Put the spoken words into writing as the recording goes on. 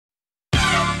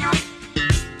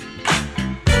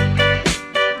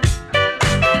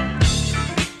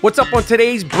What's up on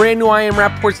today's brand new I Am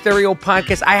Rapaport Stereo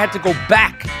podcast? I had to go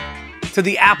back to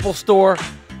the Apple store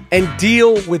and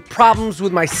deal with problems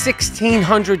with my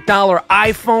 $1,600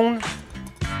 iPhone.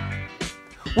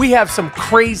 We have some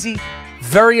crazy,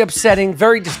 very upsetting,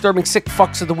 very disturbing sick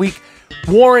fucks of the week.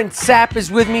 Warren Sapp is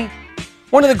with me.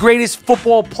 One of the greatest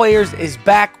football players is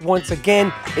back once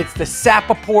again. It's the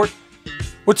SAPPAPORT.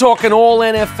 We're talking all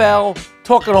NFL,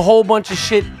 talking a whole bunch of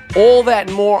shit, all that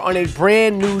and more on a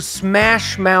brand new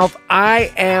smash mouth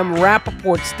I Am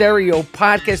Rapaport Stereo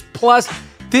podcast. Plus,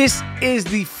 this is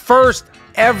the first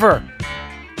ever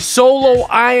solo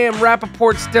I Am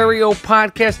Rapaport Stereo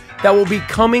podcast that will be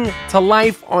coming to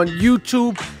life on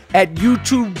YouTube at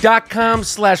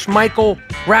youtube.com/Michael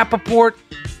Rapaport.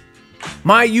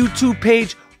 My YouTube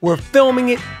page, we're filming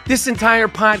it. This entire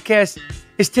podcast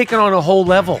is taking on a whole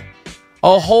level.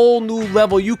 A whole new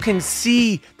level. You can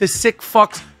see the sick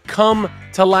fucks come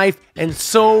to life and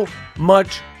so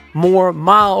much more.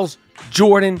 Miles,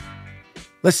 Jordan,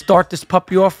 let's start this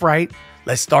puppy off right.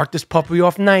 Let's start this puppy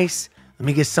off nice. Let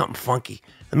me get something funky.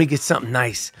 Let me get something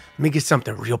nice. Let me get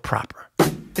something real proper.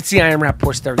 It's the I Am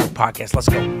Rapaport Stereo podcast. Let's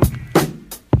go.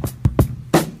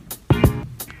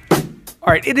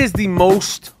 All right, it is the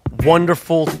most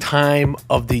wonderful time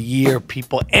of the year,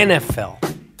 people. NFL,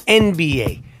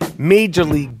 NBA, Major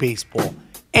League Baseball,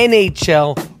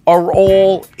 NHL are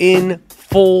all in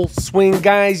full swing.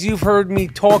 Guys, you've heard me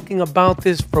talking about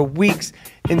this for weeks,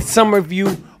 and some of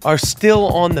you are still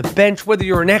on the bench. Whether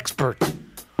you're an expert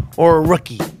or a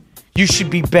rookie, you should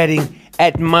be betting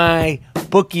at my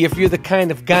bookie. If you're the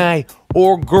kind of guy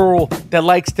or girl that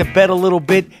likes to bet a little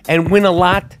bit and win a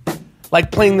lot, like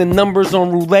playing the numbers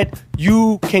on roulette,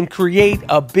 you can create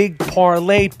a big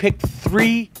parlay. Pick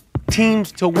 3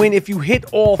 teams to win. If you hit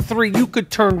all 3, you could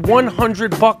turn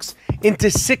 $100 into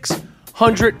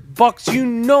 $600. You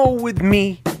know, with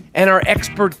me and our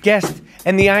expert guest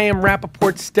and the I Am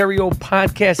Rapaport Stereo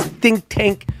podcast think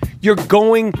tank, you're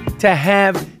going to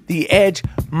have the edge.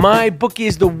 My bookie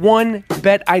is the one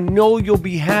bet I know you'll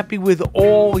be happy with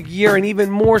all year, and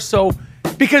even more so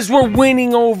because we're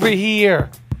winning over here.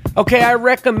 Okay, I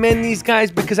recommend these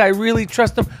guys because I really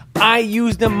trust them. I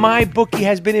use them. My bookie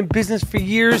has been in business for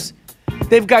years.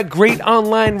 They've got great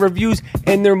online reviews,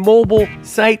 and their mobile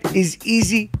site is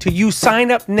easy to use.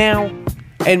 Sign up now,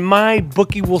 and my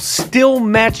bookie will still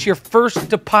match your first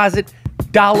deposit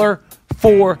dollar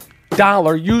for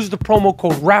dollar. Use the promo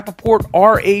code Rapaport,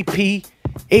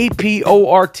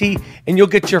 RAPAPORT, and you'll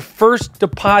get your first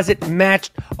deposit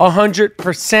matched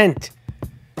 100%.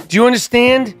 Do you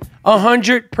understand?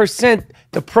 100%.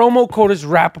 The promo code is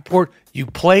Rapaport. You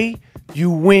play, you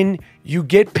win, you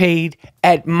get paid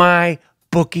at mybookie.ag.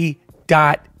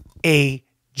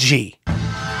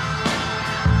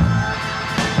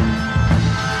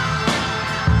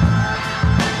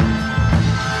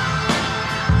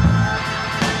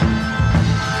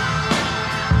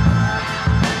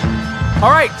 All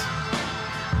right.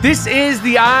 This is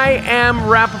the I Am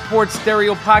Rapaport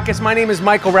Stereo podcast. My name is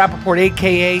Michael Rapaport,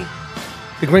 a.k.a.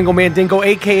 the Gringo Mandingo,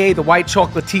 a.k.a. the White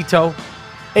Chocolatito,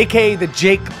 a.k.a. the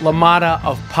Jake LaMotta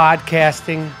of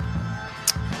podcasting.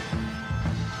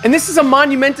 And this is a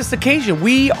monumentous occasion.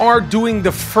 We are doing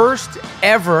the first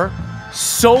ever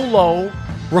solo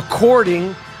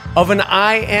recording of an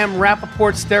I Am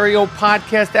Rapaport Stereo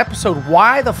podcast episode.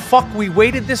 Why the fuck we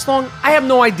waited this long? I have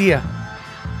no idea.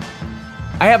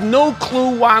 I have no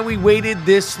clue why we waited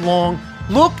this long.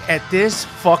 Look at this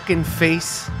fucking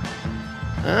face.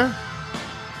 Huh?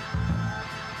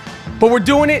 But we're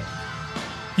doing it.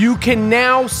 You can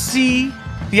now see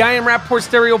the I Am Rapaport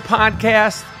Stereo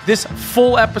podcast, this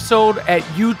full episode at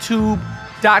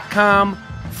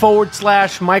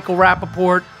youtube.com/Michael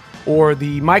Rapaport or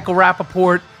the Michael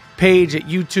Rapaport page at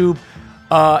YouTube.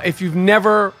 If you've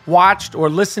never watched or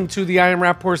listened to the I Am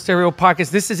Rapaport Stereo podcast,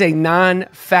 this is a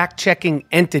non-fact-checking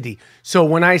entity. So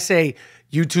when I say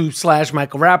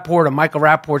YouTube/Michael Rapaport or Michael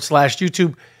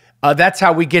Rapaport/YouTube, that's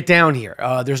how we get down here.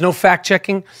 There's no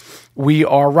fact-checking. We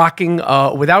are rocking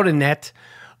without a net.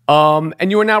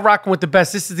 And you are now rocking with the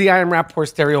best. This is the I Am Rapaport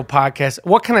Stereo podcast.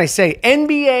 What can I say?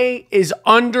 NBA is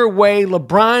underway.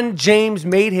 LeBron James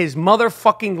made his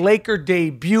motherfucking Laker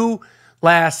debut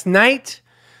last night.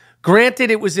 Granted,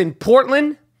 it was in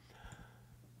Portland,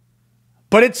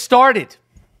 but it started.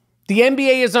 The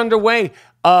NBA is underway.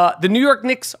 The New York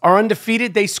Knicks are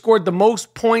undefeated. They scored the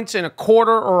most points in a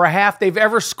quarter or a half they've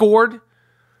ever scored,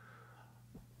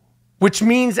 which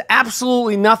means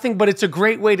absolutely nothing, but it's a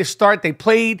great way to start. They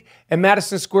played at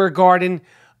Madison Square Garden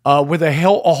with a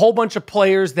whole bunch of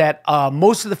players that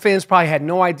most of the fans probably had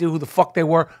no idea who the fuck they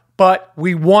were, but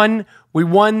we won. We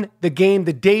won the game.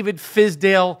 The David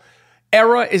Fizdale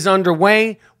era is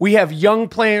underway. We have young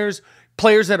players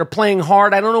that are playing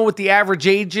hard. I don't know what the average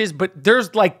age is, but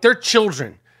they're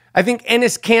children. I think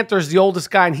Enes Kanter is the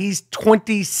oldest guy, and he's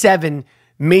 27,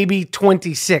 maybe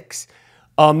 26.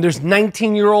 There's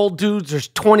 19-year-old dudes. There's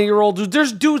 20-year-old dudes.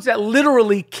 There's dudes that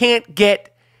literally can't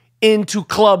get into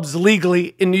clubs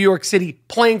legally in New York City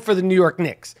playing for the New York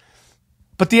Knicks.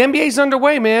 But the NBA's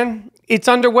underway, man. It's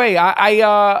underway.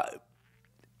 I'm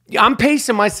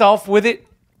pacing myself with it.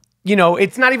 You know,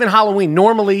 it's not even Halloween.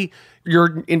 Normally,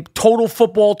 you're in total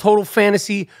football, total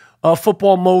fantasy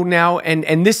football mode now,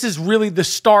 and this is really the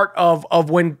start of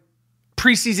when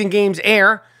preseason games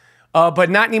air, but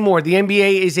not anymore. The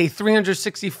NBA is a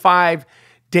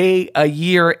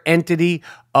 365-day-a-year entity.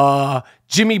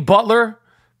 Jimmy Butler,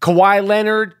 Kawhi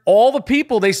Leonard, all the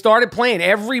people, they started playing.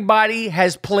 Everybody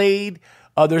has played.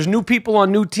 There's new people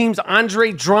on new teams.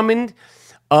 Andre Drummond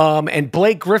and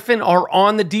Blake Griffin are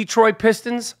on the Detroit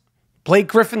Pistons. Blake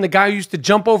Griffin, the guy who used to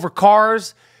jump over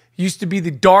cars, used to be the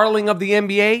darling of the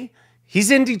NBA. He's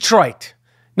in Detroit.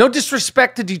 No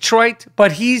disrespect to Detroit,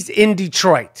 but he's in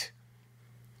Detroit.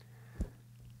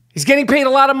 He's getting paid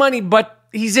a lot of money, but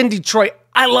he's in Detroit.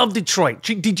 I love Detroit.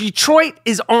 Detroit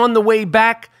is on the way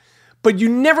back, but you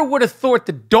never would have thought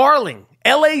the darling,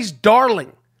 LA's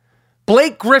darling,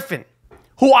 Blake Griffin,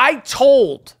 who I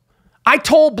told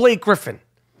Blake Griffin,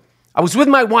 I was with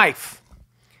my wife,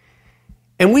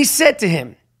 and we said to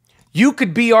him, you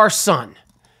could be our son.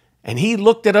 And he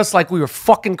looked at us like we were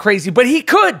fucking crazy, but he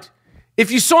could.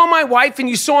 If you saw my wife and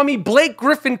you saw me, Blake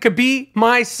Griffin could be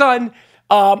my son.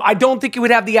 I don't think he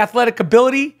would have the athletic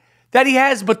ability that he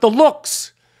has, but the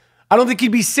looks. I don't think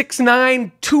he'd be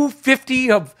 6'9",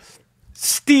 250 of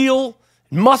steel,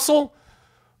 muscle,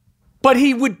 but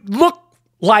he would look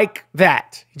like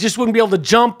that. He just wouldn't be able to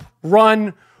jump,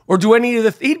 run, or do any of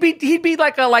the. He'd be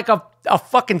like a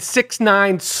fucking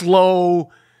 6'9"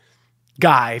 slow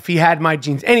guy if he had my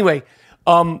genes. Anyway,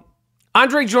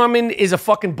 Andre Drummond is a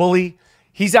fucking bully.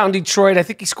 He's out in Detroit. I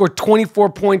think he scored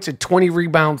 24 points and 20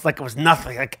 rebounds like it was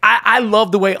nothing. Like I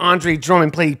love the way Andre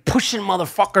Drummond played, pushing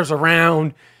motherfuckers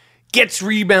around, gets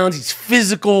rebounds. He's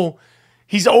physical.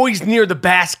 He's always near the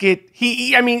basket.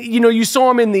 I mean, you know, you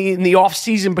saw him in the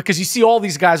offseason because you see all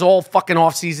these guys all fucking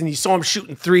offseason. You saw him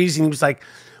shooting threes and he was like,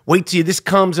 wait till this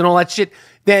comes and all that shit.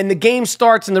 Then the game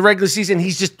starts in the regular season.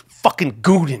 He's just fucking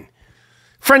gooding.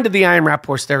 Friend of the I Am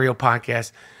Rapaport Stereo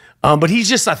podcast. But he's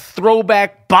just a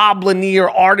throwback, Bob Lanier,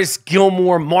 Artis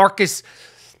Gilmore, Maurice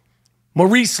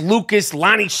Lucas,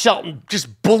 Lonnie Shelton,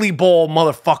 just bully ball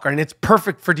motherfucker. And it's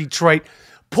perfect for Detroit.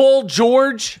 Paul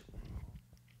George,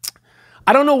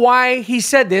 I don't know why he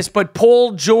said this, but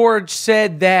Paul George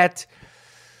said that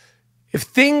if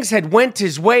things had went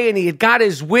his way and he had got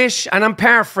his wish, and I'm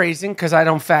paraphrasing because I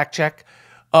don't fact check,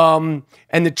 and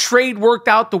the trade worked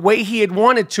out the way he had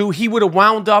wanted to, he would have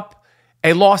wound up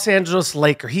a Los Angeles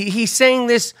Laker. He's saying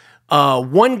this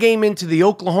one game into the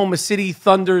Oklahoma City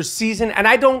Thunder's season, and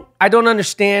I don't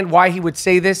understand why he would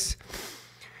say this.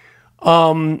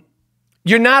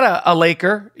 You're not a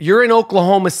Laker. You're in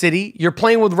Oklahoma City. You're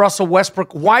playing with Russell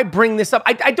Westbrook. Why bring this up?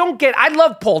 I don't get. I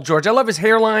love Paul George. I love his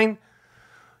hairline.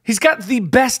 He's got the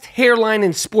best hairline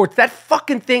in sports. That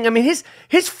fucking thing. I mean,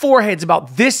 his forehead's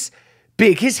about this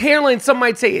big. His hairline, some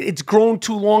might say it's grown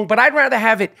too long, but I'd rather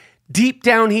have it deep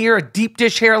down here, a deep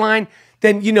dish hairline,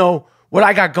 than, you know, what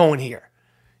I got going here.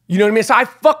 You know what I mean? So I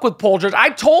fuck with Paul George. I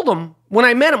told him when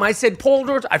I met him, I said, Paul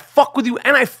George, I fuck with you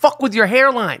and I fuck with your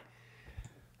hairline.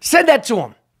 Said that to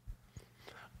him.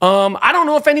 I don't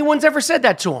know if anyone's ever said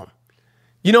that to him.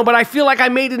 You know, but I feel like I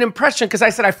made an impression because I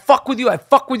said, I fuck with you. I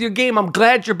fuck with your game. I'm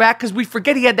glad you're back because we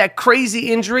forget he had that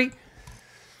crazy injury.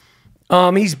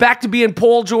 He's back to being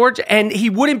Paul George, and he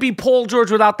wouldn't be Paul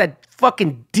George without that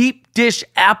fucking deep dish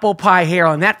apple pie hair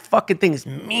on. That fucking thing is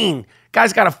mean.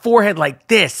 Guy's got a forehead like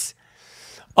this.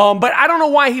 But I don't know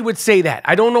why he would say that.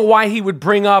 I don't know why he would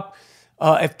bring up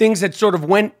if things had sort of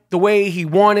went the way he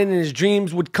wanted and his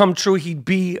dreams would come true, he'd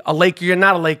be a Laker. You're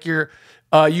not a Laker.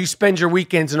 You spend your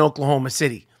weekends in Oklahoma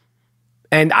City.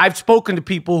 And I've spoken to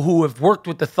people who have worked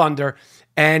with the Thunder,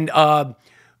 and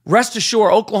rest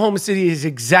assured, Oklahoma City is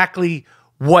exactly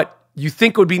what you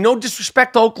think would be. No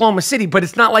disrespect to Oklahoma City, but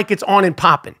it's not like it's on and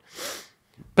popping.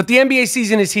 But the NBA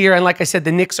season is here, and like I said,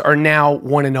 the Knicks are now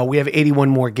 1-0. We have 81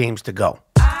 more games to go.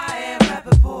 I Am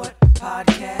Rapaport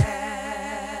Podcast.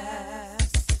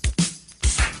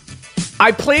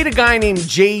 I played a guy named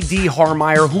J.D.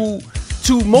 Harmeyer, who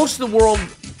to most of the world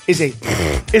is a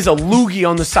loogie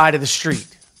on the side of the street.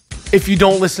 If you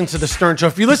don't listen to the Stern Show.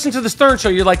 If you listen to the Stern Show,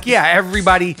 you're like, yeah,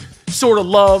 everybody sort of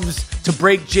loves to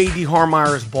break J.D.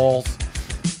 Harmeyer's balls.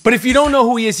 But if you don't know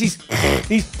who he is, he's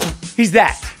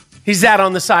that. He's that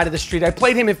on the side of the street. I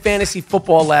played him in fantasy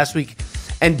football last week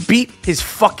and beat his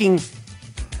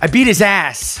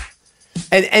ass.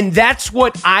 And that's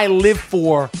what I live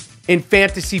for in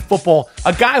fantasy football.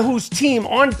 A guy whose team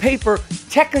on paper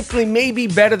technically may be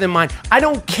better than mine. I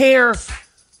don't care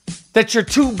that your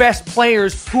two best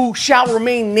players, who shall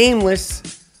remain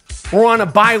nameless, were on a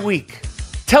bye week.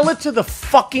 Tell it to the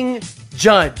fucking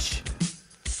judge.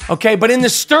 Okay, but in the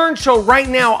Stern Show right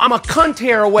now, I'm a cunt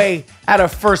hair away out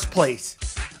of first place.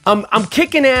 I'm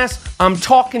kicking ass. I'm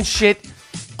talking shit.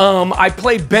 I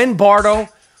play Ben Barto,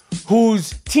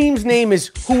 whose team's name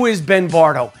is Who is Ben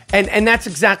Barto? And that's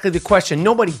exactly the question.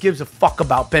 Nobody gives a fuck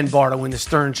about Ben Barto in the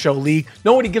Stern Show League.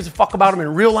 Nobody gives a fuck about him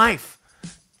in real life.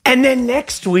 And then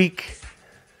next week,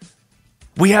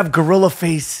 we have Gorilla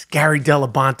Face Gary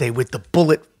Dell'abante with the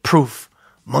bulletproof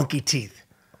monkey teeth.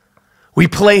 We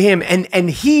play him, and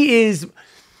he is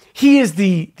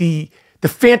the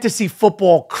fantasy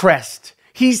football crest.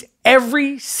 He's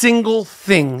every single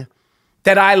thing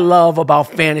that I love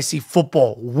about fantasy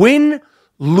football. Win,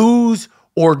 lose,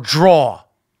 or draw.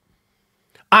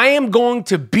 I am going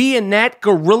to be in that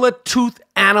gorilla tooth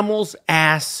animal's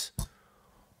ass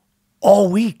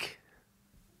all week.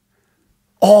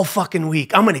 All fucking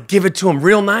week. I'm going to give it to him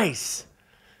real nice.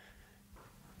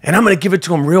 And I'm going to give it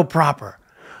to him real proper.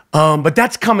 But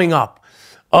that's coming up.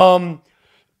 You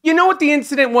know what the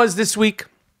incident was this week?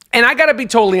 And I got to be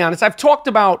totally honest. I've talked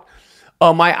about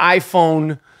my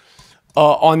iPhone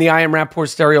on the I Am Rapaport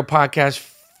Stereo podcast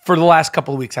for the last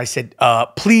couple of weeks. I said,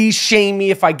 please shame me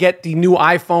if I get the new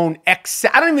iPhone X.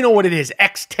 I don't even know what it is.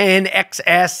 X10,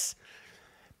 XS,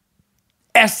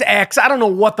 SX. I don't know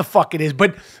what the fuck it is.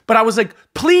 But I was like,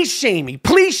 please shame me.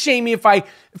 Please shame me if I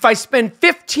spend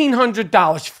 $1,500.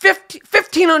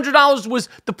 $1,500 was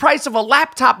the price of a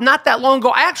laptop not that long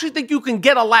ago. I actually think you can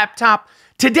get a laptop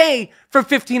today for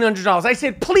 $1,500. I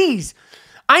said, please,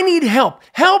 I need help.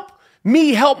 Help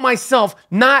me help myself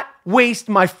not waste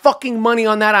my fucking money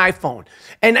on that iPhone.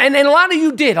 And a lot of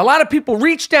you did. A lot of people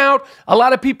reached out. A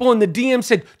lot of people in the DM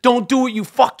said, don't do it, you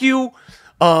fuck you.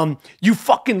 You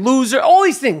fucking loser. All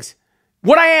these things.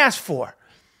 What I asked for.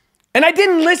 And I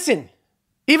didn't listen.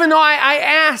 Even though I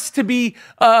asked to be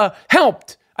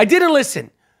helped. I didn't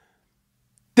listen.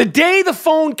 The day the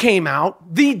phone came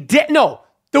out, the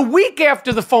week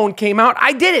after the phone came out,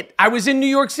 I did it. I was in New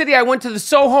York City. I went to the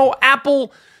Soho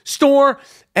Apple store,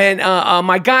 and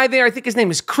my guy there, I think his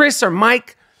name is Chris or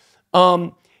Mike,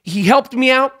 he helped me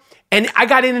out, and I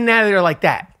got in and out of there like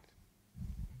that.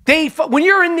 When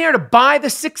you're in there to buy the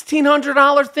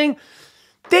 $1,600 thing,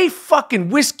 they fucking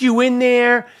whisk you in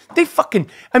there. They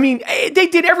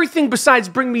did everything besides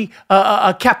bring me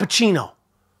a cappuccino.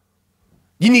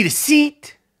 You need a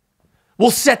seat.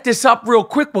 We'll set this up real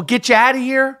quick. We'll get you out of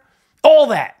here. All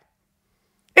that.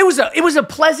 It was a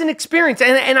pleasant experience,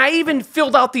 and I even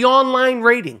filled out the online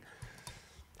rating.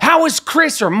 How is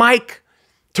Chris or Mike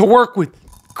to work with?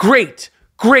 Great,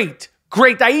 great,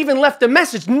 great. I even left a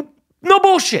message. No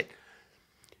bullshit.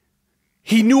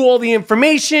 He knew all the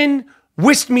information,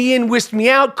 whisked me in, whisked me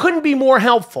out. Couldn't be more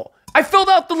helpful. I filled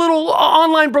out the little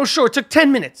online brochure. It took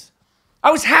 10 minutes.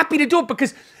 I was happy to do it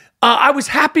because I was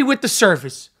happy with the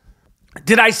service.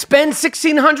 Did I spend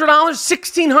 $1,600?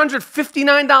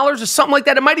 $1,659 or something like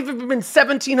that? It might have even been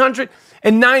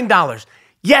 $1,709.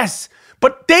 Yes,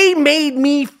 but they made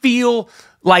me feel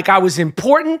like I was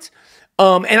important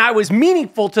and I was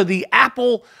meaningful to the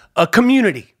Apple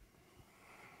community.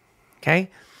 Okay?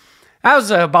 That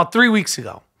was about 3 weeks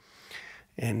ago.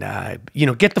 And,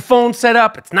 get the phone set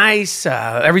up. It's nice.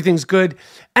 Everything's good.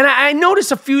 And I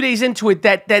noticed a few days into it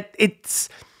that it's...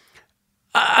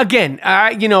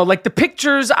 like the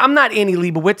pictures, I'm not Annie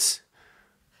Leibovitz.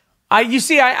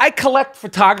 I collect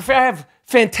photography. I have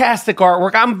fantastic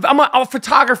artwork. I'm a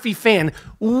photography fan.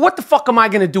 What the fuck am I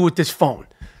going to do with this phone?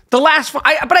 The last phone,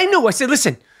 but I knew. I said,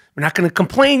 listen, we're not going to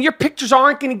complain. Your pictures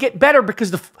aren't going to get better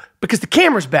because the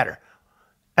camera's better.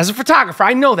 As a photographer,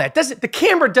 I know that. The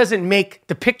camera doesn't make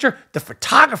the picture. The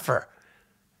photographer,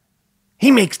 he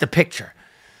makes the picture.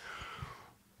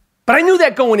 But I knew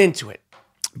that going into it.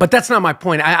 But that's not my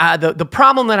point. The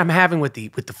problem that I'm having with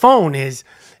the phone is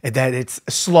that it's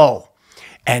slow.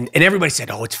 And everybody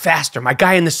said, oh, it's faster. My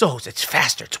guy in the Sohos, it's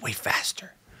faster. It's way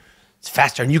faster. It's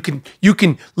faster. And you can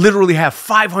literally have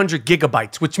 500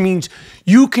 gigabytes, which means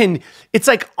it's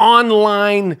like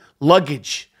online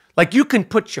luggage. Like you can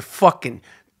put your fucking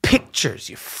pictures,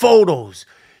 your photos,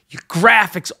 your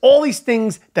graphics, all these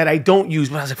things that I don't use.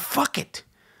 But I was like, fuck it.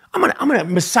 I'm gonna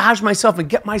massage myself and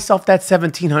get myself that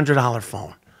 $1,700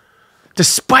 phone.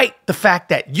 Despite the fact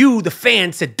that you, the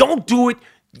fan, said, don't do it,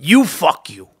 fuck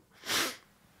you.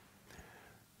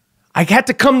 I had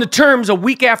to come to terms a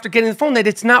week after getting the phone that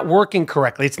it's not working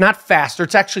correctly. It's not faster.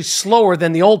 It's actually slower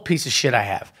than the old piece of shit I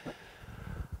have.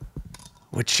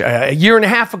 Which a year and a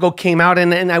half ago came out,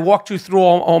 and I walked you through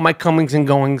all my comings and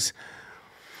goings.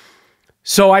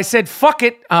 So I said, fuck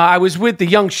it. I was with the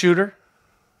young shooter,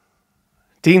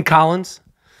 Dean Collins.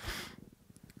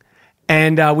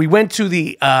 And we went to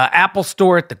the Apple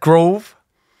store at the Grove.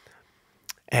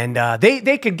 And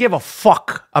they could give a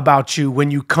fuck about you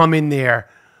when you come in there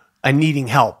and needing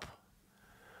help.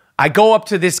 I go up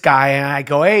to this guy and I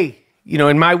go, hey, you know,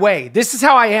 in my way, this is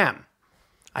how I am.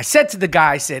 I said to the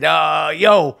guy, I said,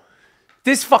 yo,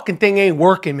 this fucking thing ain't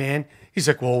working, man. He's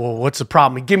like, well, what's the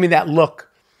problem? He gave me that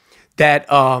look, that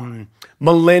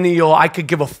millennial, I could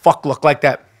give a fuck look like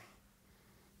that.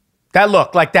 That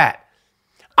look like that.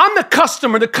 I'm the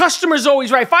customer. The customer's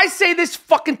always right. If I say this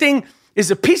fucking thing is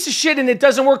a piece of shit and it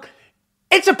doesn't work,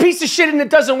 it's a piece of shit and it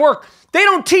doesn't work. They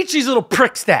don't teach these little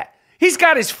pricks that. He's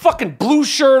got his fucking blue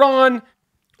shirt on.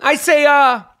 I say,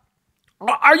 are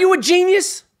you a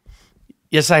genius?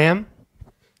 Yes, I am.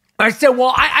 I said,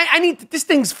 well, I need, this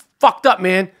thing's fucked up,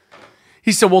 man.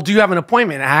 He said, well, do you have an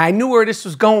appointment? I knew where this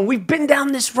was going. We've been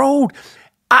down this road.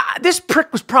 This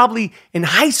prick was probably in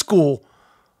high school,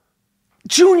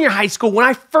 junior high school, when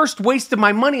I first wasted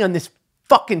my money on this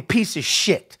fucking piece of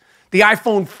shit. The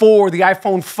iPhone 4, the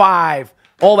iPhone 5,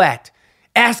 all that.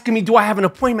 Asking me, do I have an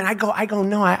appointment? I go,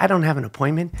 no, I don't have an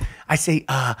appointment. I say,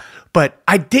 but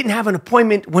I didn't have an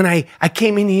appointment when I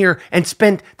came in here and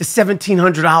spent the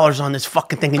 $1,700 on this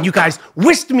fucking thing, and you guys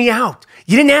whisked me out.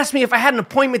 You didn't ask me if I had an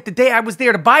appointment the day I was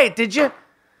there to buy it, did you?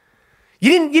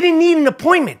 You didn't need an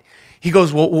appointment. He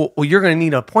goes, well, you're going to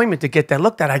need an appointment to get that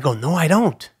looked at. I go, no, I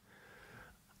don't.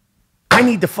 I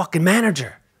need the fucking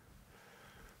manager.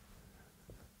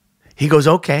 He goes,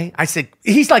 okay. I said,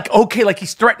 he's like, okay, like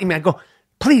he's threatening me. I go,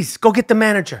 please, go get the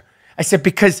manager. I said,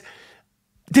 because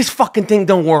this fucking thing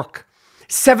don't work.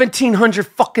 $1,700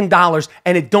 fucking dollars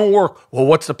and it don't work. Well,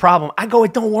 what's the problem? I go,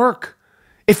 it don't work.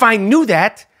 If I knew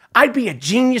that, I'd be a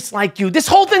genius like you. This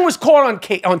whole thing was caught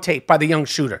on tape by the young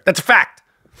shooter. That's a fact.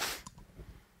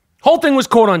 Whole thing was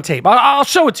caught on tape. I'll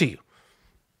show it to you.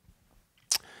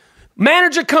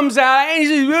 Manager comes out and he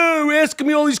says, oh, asking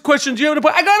me all these questions. You have an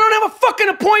appointment? I go, I don't have a fucking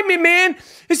appointment, man.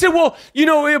 He said, well, you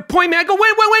know, appointment. I go,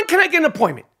 when can I get an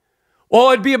appointment? Well,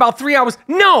 it'd be about 3 hours.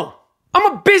 No,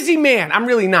 I'm a busy man. I'm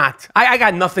really not. I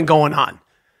got nothing going on.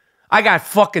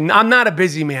 I'm not a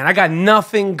busy man. I got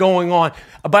nothing going on.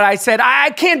 But I said, I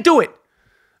can't do it.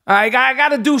 I got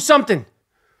to do something.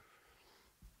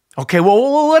 Okay,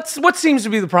 well, what seems to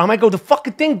be the problem? I go, the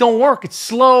fucking thing don't work. It's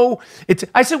slow.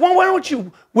 I said, well, why don't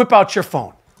you whip out your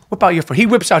phone? Whip out your phone. He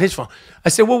whips out his phone. I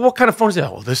said, well, what kind of phone is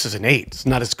that? Well, this is an 8. It's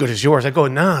not as good as yours. I go,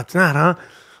 no, it's not, huh?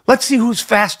 Let's see who's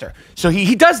faster. So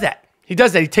he does that. He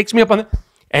does that. He takes me up on it,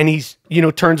 and he's, you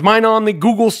know, turns mine on the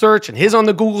Google search and his on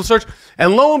the Google search.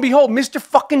 And lo and behold, Mr.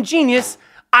 fucking Genius,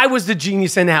 I was the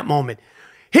genius in that moment.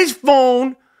 His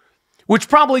phone, which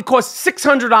probably cost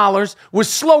 $600, was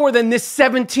slower than this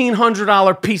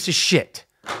 $1,700 piece of shit.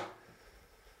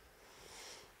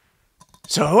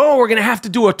 So, we're going to have to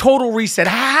do a total reset.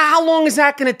 How long is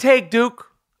that going to take, Duke?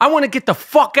 I want to get the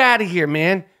fuck out of here,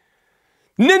 man.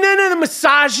 None of the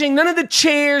massaging, none of the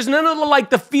chairs, none of the, like,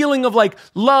 the feeling of, like,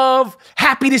 love,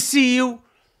 happy to see you.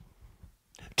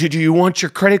 Do you want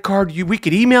your credit card? We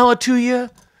could email it to you.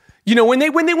 You know, when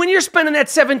you're spending that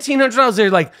 $1,700, they're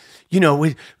like, you know,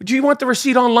 do you want the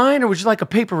receipt online or would you like a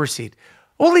paper receipt?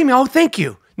 Well, email. Oh, thank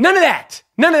you. None of that.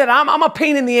 None of that. I'm a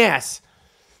pain in the ass.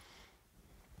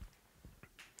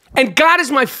 And God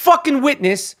is my fucking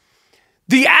witness.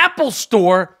 The Apple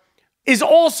store is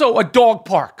also a dog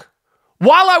park.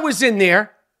 While I was in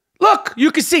there, look,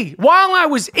 you can see, while I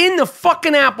was in the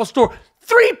fucking Apple store,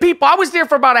 3 people, I was there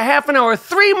for about a half an hour,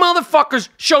 3 motherfuckers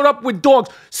showed up with dogs.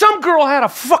 Some girl had a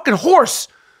fucking horse.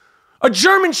 A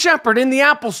German Shepherd in the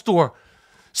Apple store.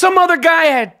 Some other guy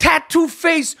had tattoo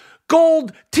face,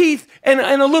 gold teeth, and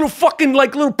a little fucking,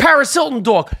 like, little Paris Hilton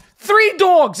dog. 3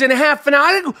 dogs in a half an hour.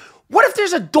 I go, what if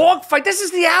there's a dog fight? This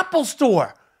is the Apple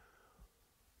store.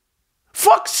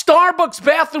 Fuck Starbucks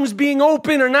bathrooms being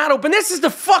open or not open. This is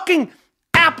the fucking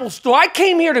Apple store. I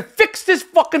came here to fix this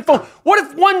fucking phone. What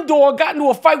if one dog got into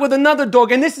a fight with another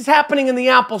dog and this is happening in the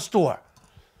Apple store?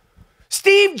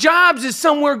 Steve Jobs is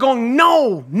somewhere going,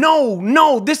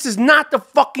 no, this is not the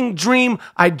fucking dream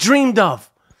I dreamed of.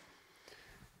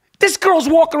 This girl's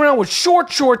walking around with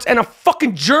short shorts and a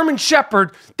fucking German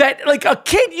Shepherd that, like a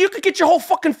kid, you could get your whole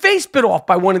fucking face bit off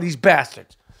by one of these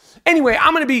bastards. Anyway,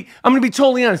 I'm gonna be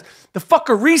totally honest. The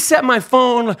fucker reset my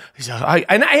phone. He said,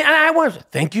 I wanted to say,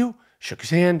 thank you. Shook his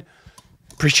hand.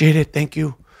 Appreciate it. Thank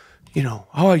you. you know,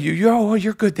 oh,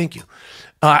 you're good, thank you.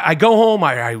 I go home,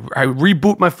 I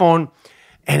reboot my phone,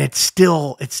 and it's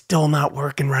still not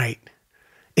working right.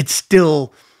 It's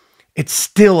still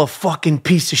a fucking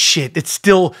piece of shit.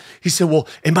 He said, well,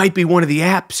 it might be one of the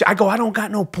apps. I go, I don't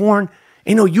got no porn.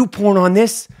 Ain't no YouPorn on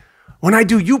this. When I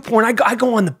do YouPorn, I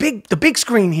go on the big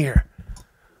screen here.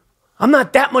 I'm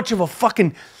not that much of a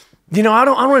fucking, you know, I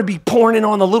don't want to be porning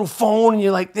on the little phone and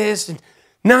you're like this. And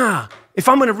nah, if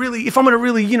I'm gonna really,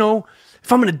 you know,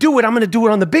 if I'm gonna do it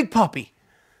on the big puppy.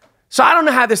 So I don't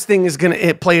know how this thing is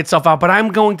gonna play itself out, but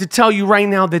I'm going to tell you right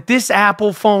now that this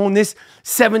Apple phone, this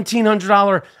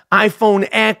 $1,700 iPhone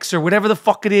X or whatever the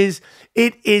fuck it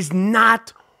is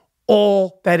not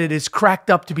all that it is cracked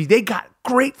up to be. They got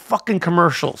great fucking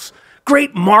commercials,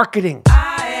 great marketing.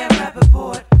 I am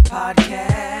Rapaport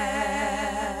Podcast.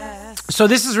 So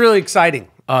this is really exciting,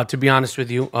 to be honest with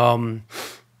you.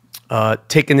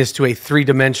 Taking this to a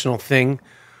three-dimensional thing.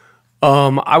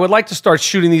 I would like to start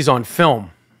shooting these on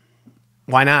film.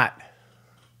 Why not?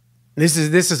 This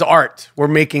is art. We're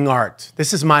making art.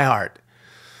 This is my art.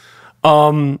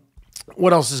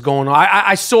 What else is going on?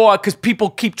 I saw, because people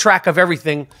keep track of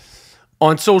everything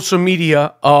on social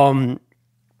media.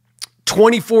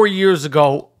 24 years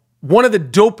ago, one of the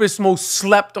dopest, most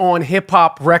slept on hip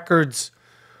hop records,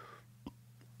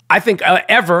 I think,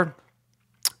 ever.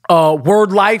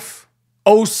 Word Life,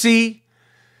 OC,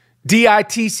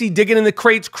 DITC, Digging in the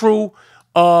Crates crew,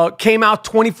 came out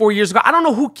 24 years ago. I don't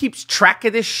know who keeps track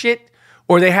of this shit,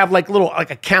 or they have like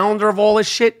a calendar of all this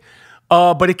shit.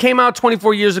 But it came out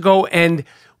 24 years ago, and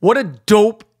what a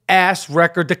dope ass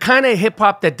record. The kind of hip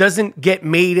hop that doesn't get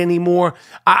made anymore.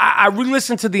 I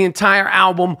re-listened to the entire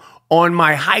album on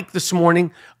my hike this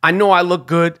morning. I know I look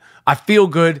good. I feel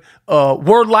good.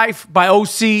 Word Life by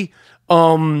OC.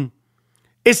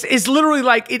 It's literally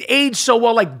like, it aged so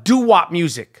well, like doo-wop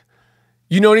music.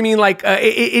 You know what I mean? Like,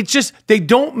 it's just, they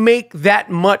don't make that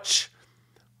much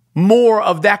more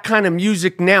of that kind of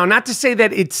music now. Not to say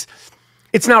that it's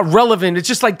not relevant. It's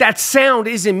just like that sound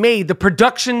isn't made. The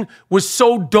production was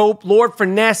so dope. Lord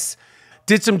Finesse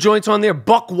did some joints on there.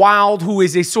 Buck Wild, who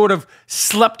is a sort of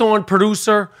slept-on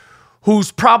producer,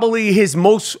 who's probably his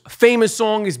most famous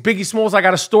song is Biggie Smalls' I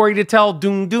Got a Story to Tell.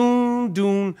 Doon, doon,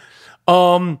 doon.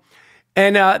 And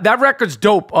that record's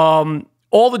dope.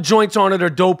 All the joints on it are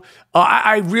dope.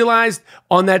 I realized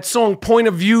on that song, Point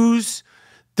of Views,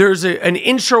 there's an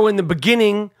intro in the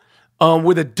beginning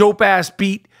with a dope-ass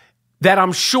beat that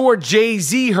I'm sure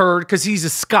Jay-Z heard, because he's a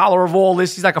scholar of all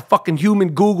this. He's like a fucking human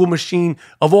Google machine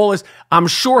of all this. I'm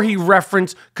sure he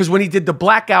referenced, because when he did the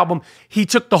Black Album, he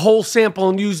took the whole sample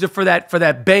and used it for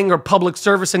that banger public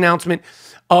service announcement.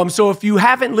 So if you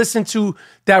haven't listened to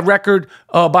that record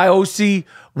by OC,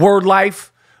 Word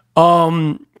Life,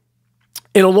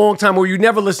 in a long time, or you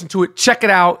never listened to it, check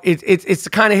it out. It's the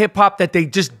kind of hip-hop that they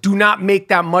just do not make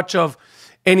that much of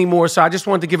anymore. So I just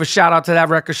wanted to give a shout out to that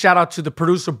record. Shout out to the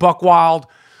producer, Buck Wild,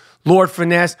 Lord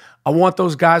Finesse. I want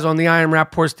those guys on the I Am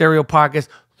Rapaport Stereo podcast.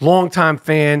 Longtime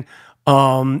fan.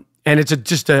 And it's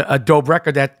just a dope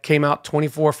record that came out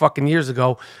 24 fucking years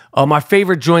ago. My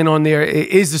favorite joint on there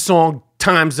is the song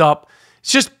Time's Up.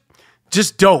 It's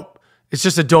just dope. It's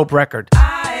just a dope record.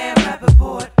 I Am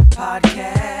Rapaport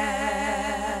Podcast.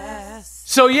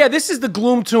 So yeah, this is the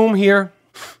Gloom Tomb here.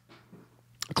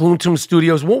 Gloom Tomb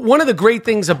Studios. One of the great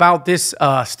things about this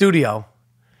studio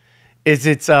is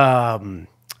it's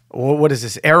what is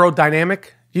this?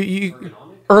 Aerodynamic?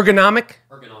 Ergonomic?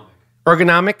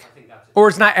 Ergonomic? Or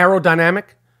it's not aerodynamic?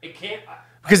 It can't.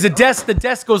 Because the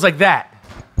desk goes like that.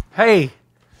 Hey.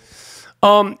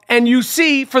 And you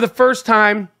see for the first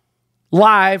time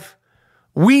live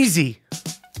Weezy,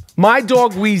 my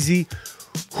dog Weezy,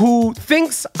 who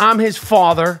thinks I'm his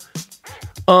father.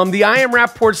 The I Am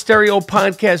Rapaport Stereo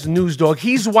Podcast news dog,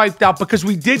 he's wiped out because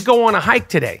we did go on a hike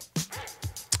today.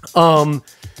 And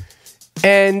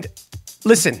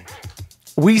listen,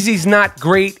 Weezy's not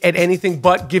great at anything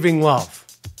but giving love.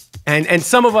 And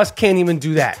some of us can't even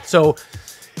do that. So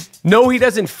no, he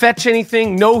doesn't fetch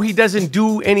anything. No, he doesn't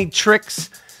do any tricks.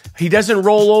 He doesn't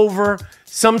roll over.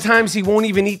 Sometimes he won't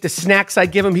even eat the snacks I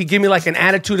give him. He give me like an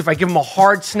attitude if I give him a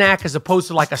hard snack as opposed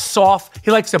to like a soft.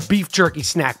 He likes a beef jerky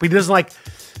snack, but he doesn't like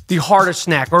the harder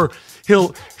snack. Or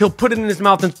he'll put it in his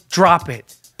mouth and drop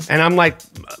it. And I'm like,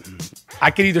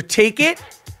 I could either take it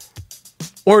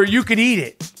or you could eat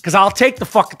it. Because I'll take the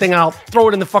fucking thing and I'll throw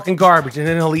it in the fucking garbage and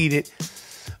then he'll eat it.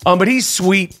 But he's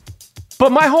sweet.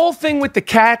 But my whole thing with the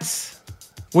cats,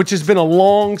 which has been a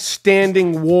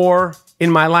long-standing war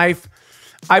in my life,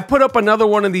 I put up another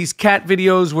one of these cat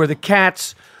videos where the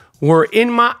cats were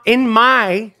in my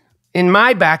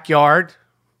backyard,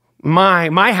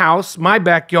 my house, my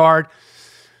backyard,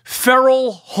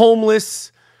 feral,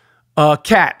 homeless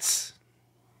cats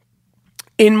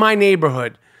in my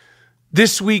neighborhood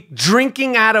this week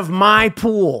drinking out of my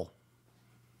pool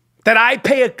that I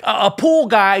pay a pool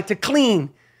guy to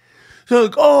clean. So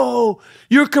like, oh,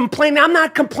 you're complaining. I'm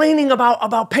not complaining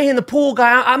about paying the pool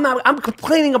guy. I'm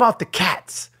complaining about the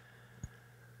cats.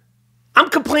 I'm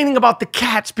complaining about the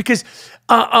cats because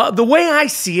the way I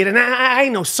see it, and I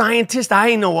ain't no scientist, I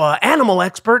ain't no animal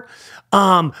expert,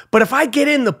 but if I get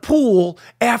in the pool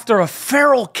after a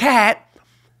feral cat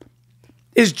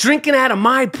is drinking out of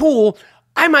my pool,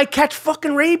 I might catch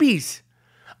fucking rabies.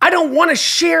 I don't want to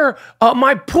share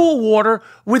my pool water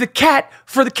with a cat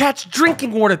for the cat's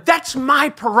drinking water. That's my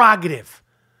prerogative.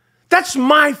 That's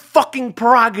my fucking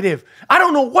prerogative. I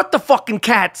don't know what the fucking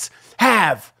cats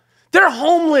have. They're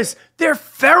homeless. They're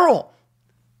feral.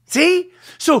 See?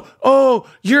 So, oh,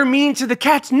 you're mean to the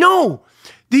cats. No,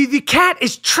 the cat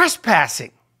is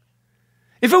trespassing.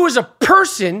 If it was a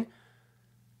person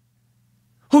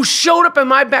who showed up in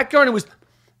my backyard and was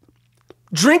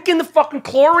drinking the fucking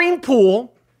chlorine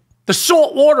pool, the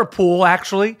salt water pool,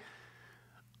 actually,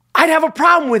 I'd have a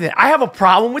problem with it. I have a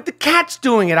problem with the cats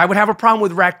doing it. I would have a problem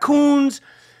with raccoons,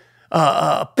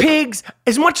 pigs.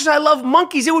 As much as I love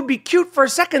monkeys, it would be cute for a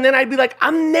second. Then I'd be like,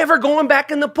 I'm never going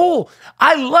back in the pool.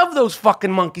 I love those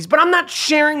fucking monkeys, but I'm not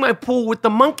sharing my pool with the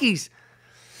monkeys.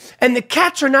 And the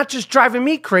cats are not just driving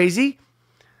me crazy.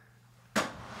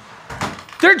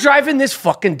 They're driving this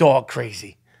fucking dog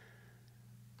crazy.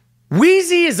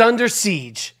 Weezy is under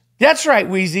siege. That's right,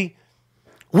 Weezy.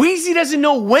 Weezy doesn't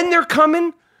know when they're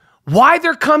coming, why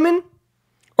they're coming,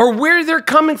 or where they're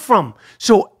coming from.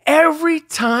 So every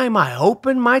time I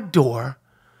open my door,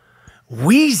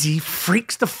 Weezy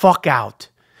freaks the fuck out.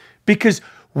 Because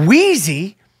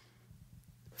Weezy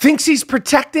thinks he's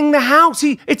protecting the house.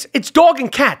 It's dog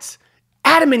and cats.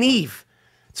 Adam and Eve.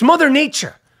 It's Mother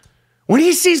Nature. When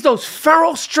he sees those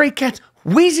feral stray cats,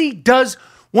 Weezy does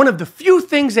one of the few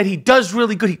things that he does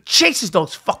really good. He chases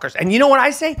those fuckers. And you know what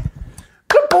I say?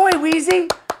 Good boy, Weezy.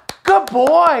 Good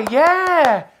boy.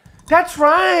 Yeah. That's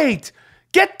right.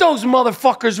 Get those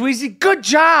motherfuckers, Weezy. Good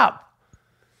job.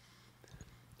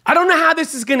 I don't know how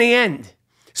this is going to end.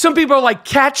 Some people are like,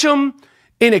 catch him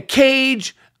in a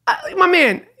cage. My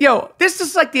man, yo, this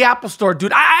is like the Apple Store,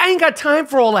 dude. I ain't got time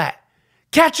for all that.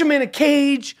 Catch him in a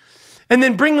cage and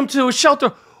then bring him to a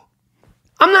shelter.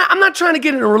 I'm not trying to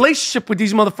get in a relationship with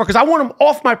these motherfuckers. I want them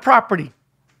off my property.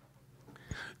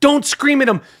 Don't scream at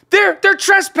them. They're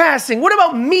trespassing. What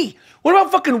about me? What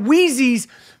about fucking Weezy's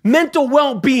mental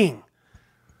well-being?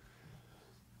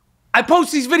 I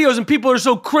post these videos and people are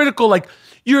so critical, like,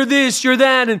 you're this, you're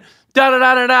that, and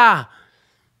da-da-da-da-da.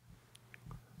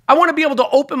 I want to be able to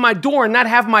open my door and not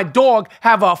have my dog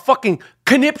have a fucking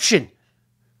conniption.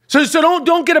 So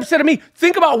don't get upset at me.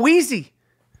 Think about Weezy.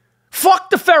 Fuck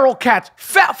the feral cats.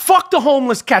 Fuck the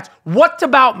homeless cats. What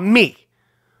about me?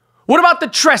 What about the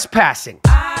trespassing?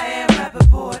 I am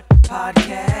Rapaport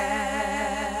Podcast.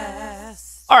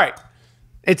 All right,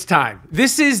 it's time.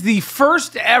 This is the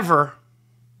first ever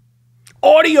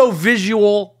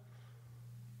audio-visual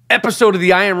episode of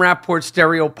the I Am Rapaport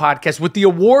Stereo Podcast with the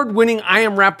award-winning I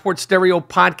Am Rapaport Stereo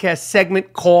Podcast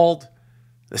segment called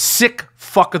The Sick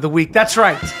Fuck of the Week. That's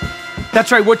right.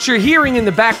 That's right. What you're hearing in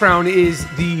the background is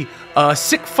the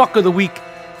Sick Fuck of the Week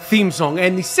theme song.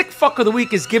 And the Sick Fuck of the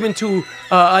Week is given to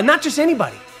not just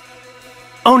anybody.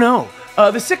 Oh, no.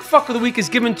 The Sick Fuck of the Week is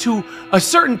given to a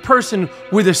certain person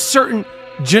with a certain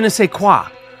je ne sais quoi,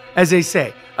 as they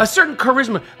say. A certain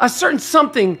charisma, a certain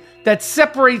something that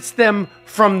separates them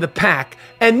from the pack.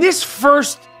 And this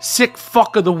first Sick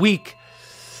Fuck of the Week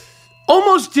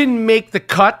almost didn't make the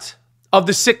cut of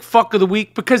the Sick Fuck of the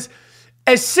Week because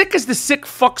as sick as the Sick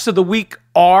Fucks of the Week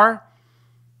are,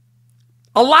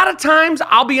 a lot of times,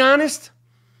 I'll be honest,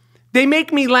 they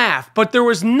make me laugh. But there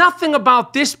was nothing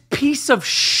about this piece of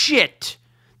shit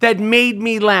that made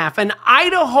me laugh. An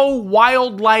Idaho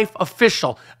wildlife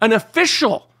official, an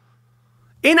official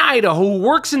in Idaho who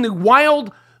works in the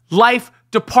wildlife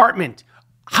department,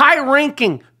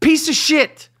 high-ranking piece of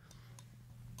shit,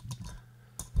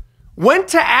 went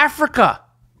to Africa.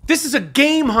 This is a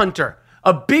game hunter,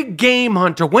 a big game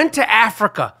hunter, went to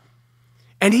Africa.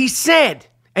 And he said,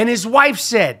 and his wife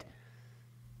said,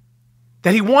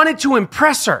 that he wanted to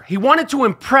impress her. He wanted to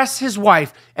impress his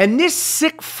wife. And this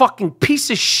sick fucking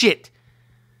piece of shit,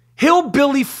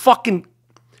 hillbilly fucking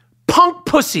punk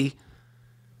pussy,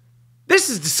 this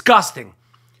is disgusting.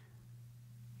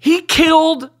 He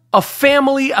killed a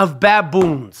family of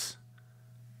baboons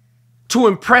to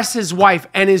impress his wife,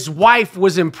 and his wife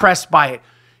was impressed by it.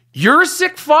 You're a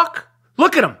sick fuck?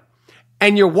 Look at him.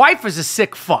 and your wife is a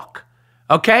sick fuck,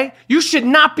 okay? You should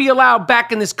not be allowed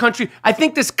back in this country. I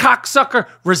think this cocksucker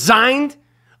resigned.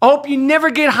 I hope you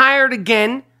never get hired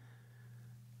again.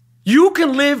 You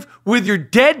can live with your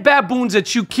dead baboons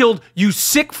that you killed, you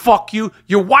sick fuck you.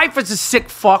 Your wife is a sick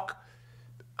fuck.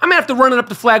 I'm going to have to run it up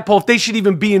the flagpole if they should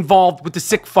even be involved with the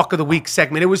sick fuck of the week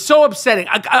segment. It was so upsetting.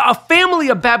 A family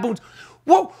of baboons.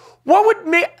 What would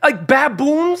make, like,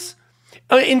 baboons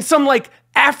in some, like,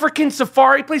 African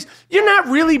safari place? You're not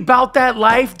really about that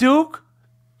life, Duke.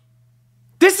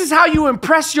 This is how you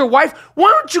impress your wife? Why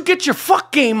don't you get your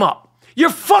fuck game up? Your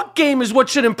fuck game is what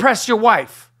should impress your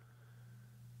wife.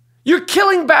 You're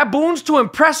killing baboons to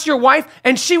impress your wife,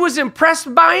 and she was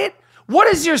impressed by it? What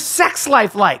is your sex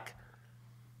life like?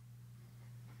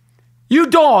 You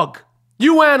dog,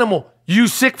 you animal, you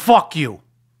sick fuck you.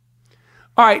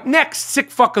 All right, next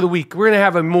sick fuck of the week. We're going to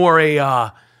have a more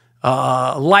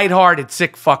lighthearted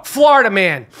sick fuck. Florida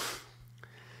man. If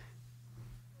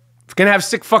we're going to have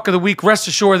sick fuck of the week, rest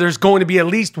assured there's going to be at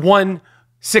least one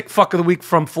sick fuck of the week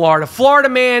from Florida. Florida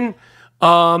man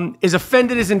is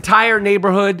offended his entire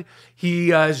neighborhood.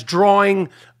 He is drawing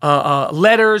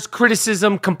letters,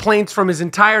 criticism, complaints from his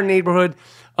entire neighborhood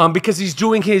because he's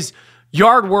doing his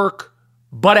yard work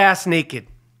butt-ass naked.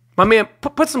 My man,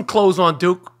 put some clothes on,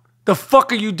 Duke. The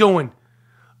fuck are you doing?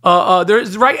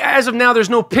 There's right as of now, there's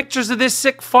no pictures of this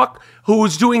sick fuck who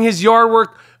was doing his yard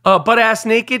work butt-ass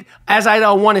naked, as I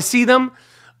don't want to see them.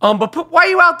 But why are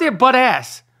you out there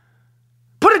butt-ass?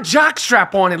 Put a jock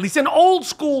strap on at least, an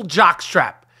old-school jock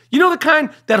strap. You know the kind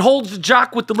that holds the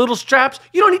jock with the little straps?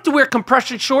 You don't need to wear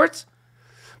compression shorts.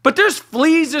 But there's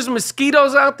fleas, there's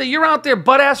mosquitoes out there. You're out there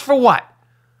butt-ass for what?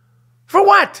 For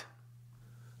what?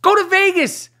 Go to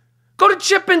Vegas. Go to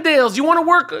Chippendales. You want to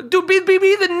work?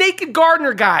 Be the naked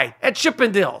gardener guy at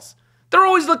Chippendales. They're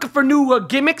always looking for new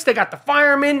gimmicks. They got the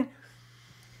fireman.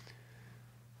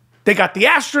 They got the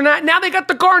astronaut. Now they got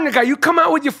the gardener guy. You come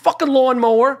out with your fucking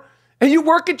lawnmower and you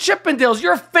work at Chippendales.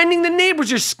 You're offending the neighbors.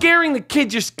 You're scaring the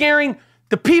kids. You're scaring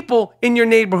the people in your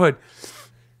neighborhood.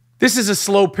 This is a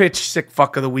slow pitch sick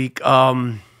fuck of the week.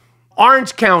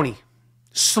 Orange County.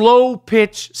 Slow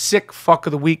pitch sick fuck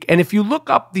of the week. And if you look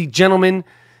up the gentlemen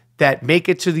that make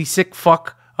it to the sick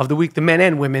fuck of the week, the men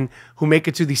and women who make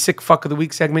it to the sick fuck of the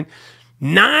week segment,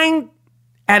 9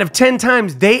 out of 10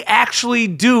 times they actually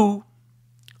do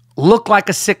look like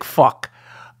a sick fuck.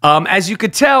 As you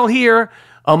could tell here,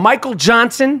 Michael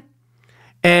Johnson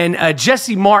and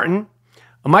Jesse Martin.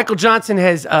 Michael Johnson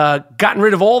has gotten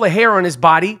rid of all the hair on his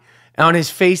body, on his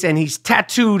face, and he's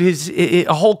tattooed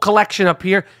a whole collection up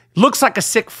here. Looks like a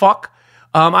sick fuck.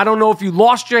 I don't know if you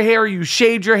lost your hair or you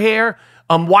shaved your hair.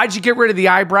 Why'd you get rid of the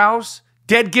eyebrows?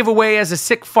 Dead giveaway as a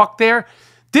sick fuck there.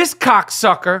 This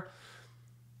cocksucker,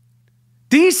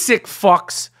 these sick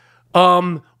fucks,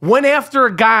 went after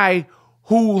a guy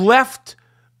who left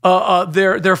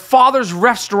their father's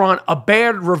restaurant a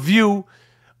bad review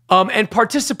and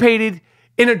participated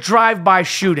in a drive-by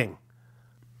shooting.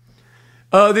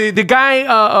 The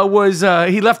guy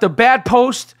he left a bad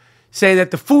post saying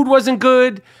that the food wasn't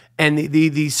good and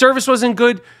the service wasn't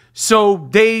good, so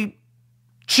they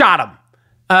shot him.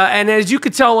 And as you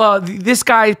could tell, this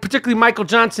guy, particularly Michael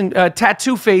Johnson,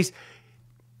 tattoo face,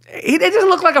 he doesn't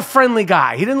look like a friendly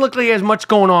guy. He didn't look like he has much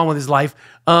going on with his life.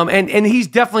 And he's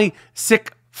definitely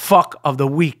sick fuck of the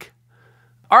week.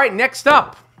 All right, next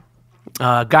up,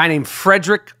 a guy named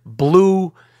Frederick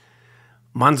Blue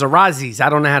Manzarazis. I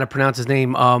don't know how to pronounce his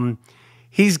name.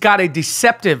 He's got a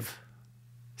deceptive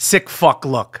sick fuck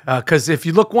look. Because if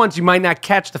you look once, you might not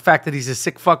catch the fact that he's a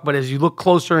sick fuck, but as you look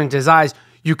closer into his eyes,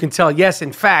 you can tell, yes,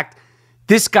 in fact,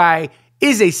 this guy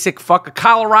is a sick fuck. A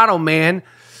Colorado man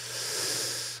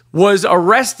was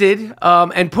arrested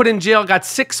and put in jail, got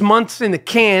 6 months in the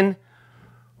can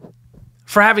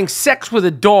for having sex with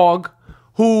a dog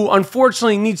who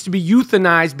unfortunately needs to be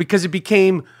euthanized because it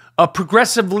became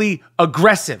progressively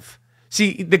aggressive.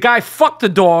 See, the guy fucked the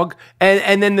dog,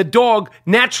 and then the dog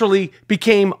naturally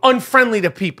became unfriendly to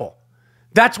people.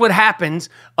 That's what happens.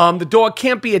 The dog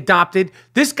can't be adopted.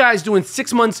 This guy's doing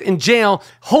 6 months in jail.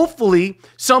 Hopefully,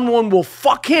 someone will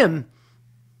fuck him.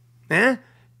 And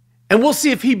we'll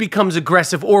see if he becomes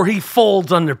aggressive or he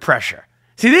folds under pressure.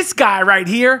 See, this guy right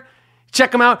here,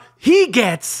 check him out. He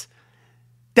gets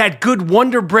that good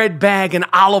Wonder Bread bag and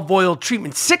olive oil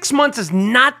treatment. 6 months is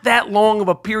not that long of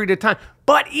a period of time.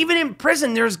 But even in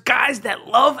prison, there's guys that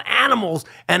love animals.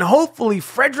 And hopefully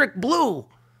Frederick Blue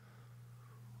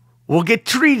will get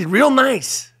treated real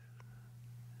nice,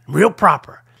 real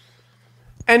proper.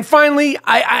 And finally,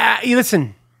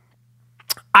 listen,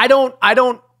 I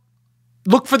don't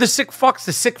look for the sick fucks.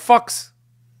 The sick fucks,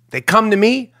 they come to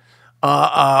me.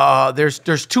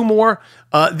 There's two more.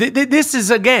 This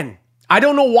is, again, I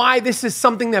don't know why this is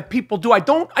something that people do. I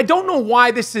don't know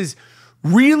why this is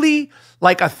really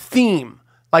like a theme,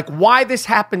 like why this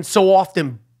happens so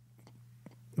often,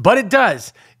 but it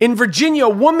does. In Virginia, a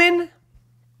woman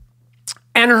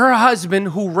and her husband,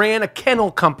 who ran a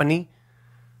kennel company,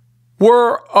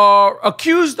 were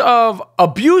accused of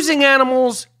abusing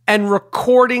animals and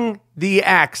recording the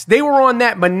acts. They were on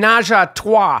that menage a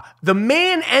trois. The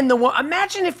man and the woman.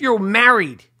 Imagine if you're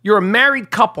married. You're a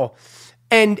married couple,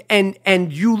 and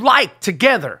you like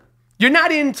together. You're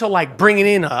not into like bringing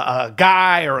in a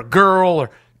guy or a girl or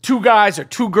two guys or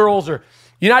two girls, or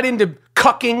you're not into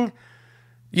cucking.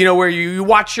 You know, where you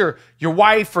watch your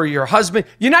wife or your husband.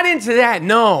 You're not into that.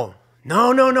 No.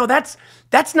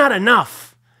 That's not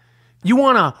enough. You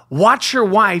want to watch your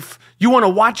wife. You want to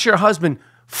watch your husband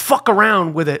fuck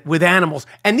around with animals.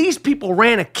 And these people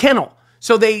ran a kennel.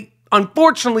 So they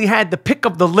unfortunately had the pick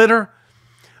of the litter.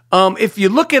 If you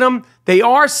look at them, they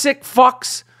are sick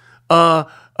fucks.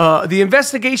 The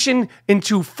investigation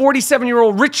into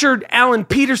 47-year-old Richard Allen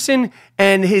Peterson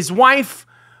and his wife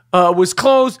was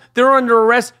closed. They're under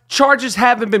arrest. Charges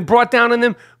haven't been brought down on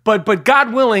them. But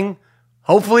God willing,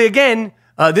 hopefully again,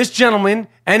 this gentleman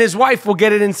and his wife will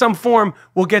get it in some form.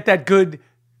 Will get that good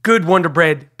Wonder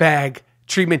Bread bag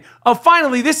treatment.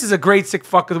 Finally, this is a great sick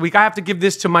fuck of the week. I have to give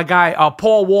this to my guy,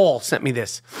 Paul Wall sent me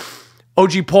this.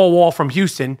 OG Paul Wall from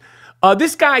Houston.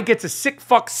 This guy gets a sick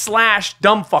fuck /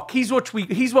 dumb fuck. He's what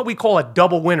we call a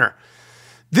double winner.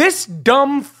 This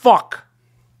dumb fuck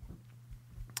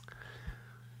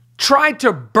tried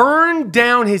to burn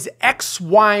down his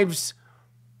ex-wife's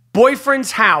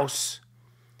boyfriend's house,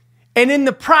 and in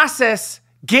the process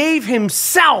gave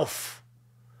himself,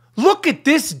 look at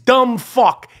this dumb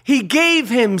fuck, he gave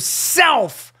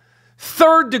himself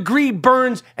 3rd-degree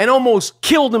burns and almost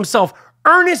killed himself.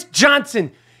 Ernest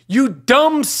Johnson, you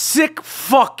dumb sick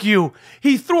fuck you.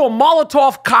 He threw a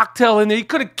Molotov cocktail in there. He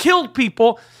could have killed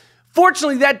people.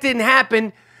 Fortunately, that didn't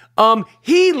happen.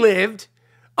 He lived.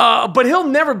 But he'll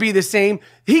never be the same.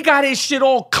 He got his shit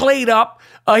all clayed up.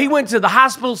 He went to the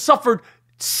hospital, suffered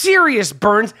serious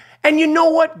burns. And you know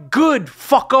what? Good,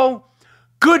 fucko.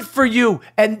 Good for you.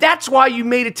 And that's why you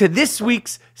made it to this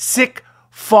week's Sick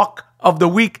Fuck of the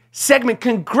Week segment.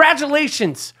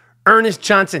 Congratulations, Ernest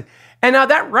Johnson. And now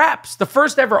that wraps the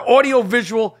first ever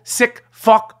audio-visual Sick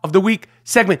Fuck of the Week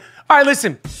segment. All right,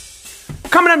 listen.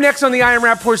 Coming up next on the I Am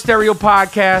Rapaport Stereo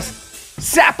Podcast,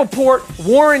 SAPPAPORT,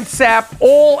 Warren Sapp,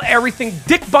 everything.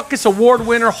 Dick Butkus Award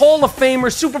winner, Hall of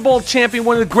Famer, Super Bowl champion,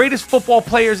 one of the greatest football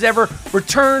players ever,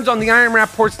 returns on the I Am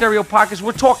Rapaport Stereo Podcast.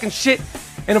 We're talking shit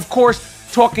and, of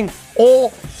course, talking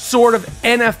all sort of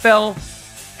NFL.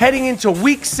 Heading into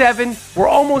Week 7, we're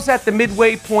almost at the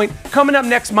midway point. Coming up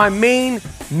next, my main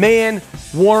man,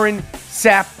 Warren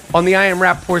Sapp, on the I Am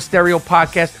Rapaport Stereo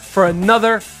Podcast for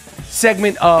another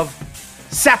segment of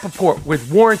SAPPAPORT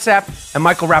with Warren Sapp and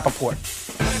Michael Rapaport.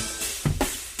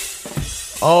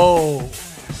 Oh,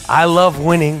 I love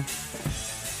winning.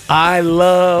 I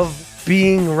love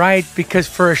being right, because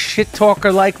for a shit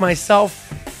talker like myself,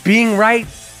 being right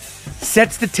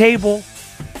sets the table.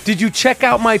 Did you check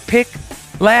out my pick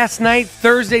last night,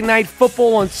 Thursday Night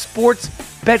Football on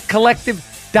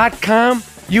sportsbetcollective.com?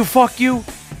 You fuck you.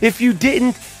 If you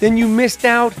didn't, then you missed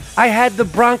out. I had the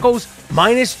Broncos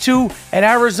 -2 at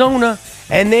Arizona,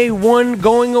 and they won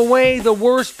going away. The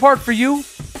worst part for you,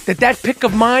 that pick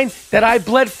of mine that I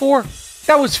bled for,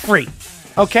 that was free,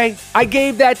 okay? I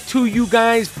gave that to you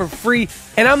guys for free,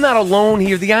 and I'm not alone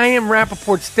here. The I Am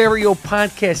Rapaport Stereo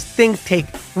Podcast think tank,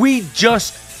 we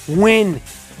just win.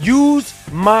 Use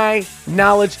my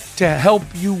knowledge to help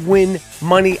you win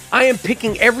money. I am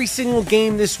picking every single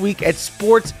game this week at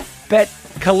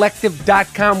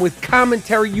sportsbetcollective.com with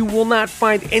commentary you will not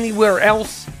find anywhere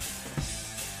else.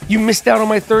 You missed out on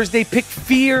my Thursday pick.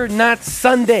 Fear not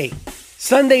Sunday.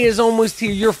 Sunday is almost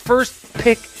here. Your first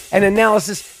pick and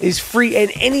analysis is free,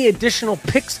 and any additional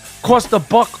picks cost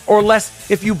 $1 or less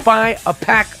if you buy a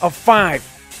pack of 5.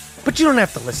 But you don't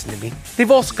have to listen to me.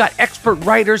 They've also got expert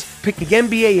writers picking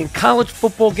NBA and college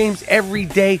football games every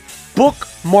day.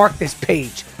 Bookmark this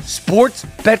page,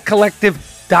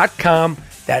 sportsbetcollective.com.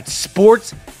 That's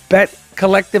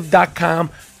sportsbetcollective.com.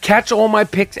 Catch all my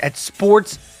picks at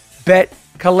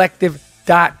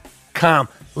sportsbetcollective.com.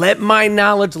 Let my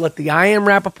knowledge, let the I Am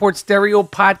Rapaport Stereo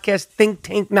Podcast think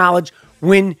tank knowledge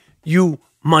win you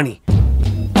money.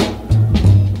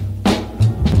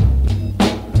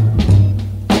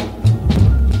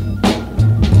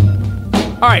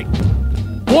 All right,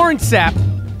 Warren Sapp.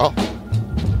 Oh,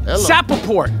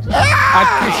 SAPPAPORT.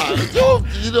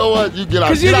 You know what? You get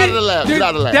out of the lab. Get out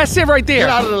of the lab. That's it right there. Get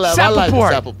out of the lab. SAPPAPORT. I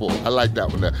like SAPPAPORT. I like that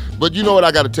one there. But you know what?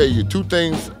 I got to tell you, two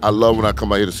things I love when I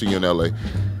come out here to see you in L.A.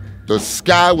 The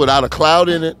sky without a cloud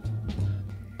in it,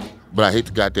 but I hate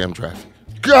the goddamn traffic.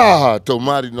 God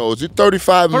almighty knows. It's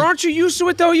 35. But aren't you used to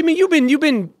it, though? You mean you've been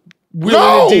wheeling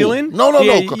and dealing? No.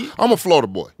 I'm a Florida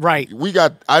boy. Right. We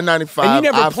got I-95. And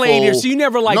you never played here, so you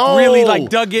never really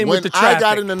dug in with the traffic. When I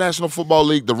got in the National Football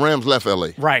League, the Rams left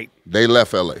L.A. Right. They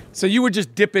left L.A. So you were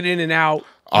just dipping in and out.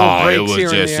 It was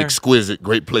just exquisite,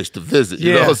 great place to visit.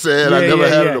 You know what I'm saying? I never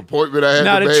had an appointment I had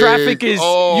to make. The traffic is,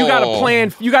 you got to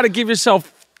plan, you got to give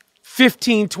yourself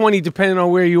 15, 20, depending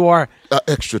on where you are.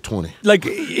 Extra 20. Like,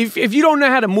 if you don't know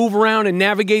how to move around and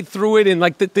navigate through it, and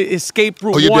like the escape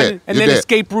route 1 and then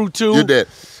escape route 2. You're dead.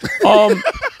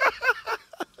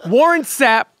 Warren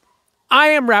Sapp, I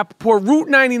Am Rapaport, Route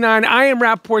 99, I Am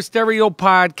Rapaport Stereo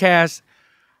Podcast,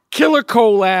 Killer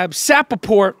Collab,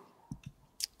 SAPPAPORT.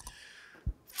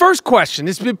 First question.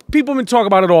 People have been talking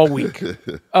about it all week.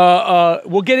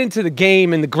 We'll get into the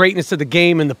game and the greatness of the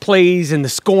game and the plays and the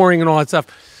scoring and all that stuff.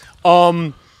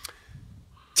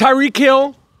 Tyreek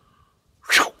Hill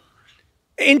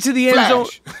into the end zone.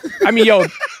 I mean,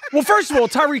 well, first of all,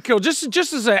 Tyreek Hill, just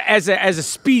as a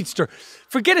speedster,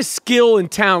 forget a skill in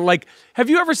town. Like, have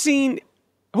you ever seen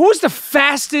who's the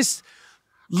fastest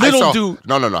dude?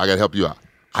 No. I gotta help you out.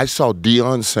 I saw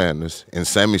Deion Sanders and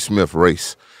Sammy Smith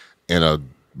race in a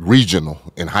regional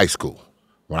in high school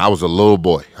when I was a little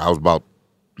boy. I was about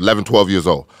 11, 12 years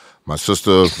old. My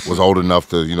sister was old enough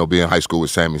to, be in high school with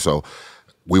Sammy, so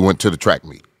we went to the track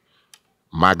meet.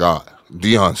 My God,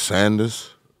 Deion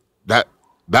Sanders, that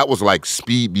was like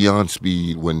speed beyond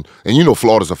speed and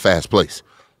Florida's a fast place.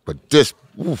 But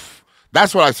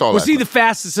that's what I saw. Was he the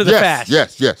fastest of the fast?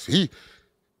 Yes. He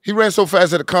ran so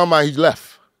fast at the combine, he left.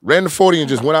 Ran the 40 and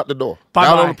just went out the door. Bye-bye.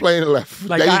 Got on the plane and left.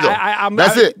 Like, there you go.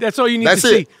 That's it. That's all you need to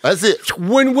see. That's it.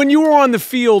 When you were on the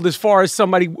field, as far as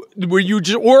somebody, were you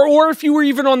just, or if you were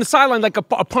even on the sideline, like a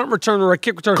punt returner or a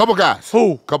kick returner? Couple guys.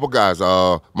 Who? Couple guys.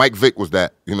 Mike Vick was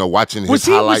that. Watching his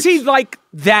highlights. Was he like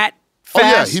that fast? Oh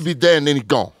yeah, he'd be there and then he's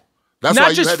gone. That's not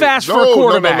why just fast for a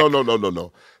quarterback.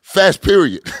 No. Fast,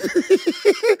 period.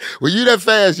 When you that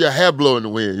fast, your hair blow in the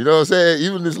wind. You know what I'm saying?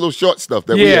 Even this little short stuff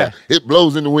that we have, it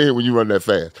blows in the wind when you run that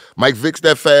fast. Mike Vick's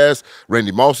that fast.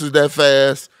 Randy Moss is that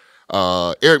fast.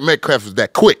 Eric Metcalf is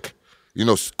that quick.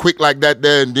 Quick like that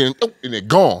there, and then they're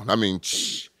gone. I mean,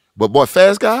 but boy,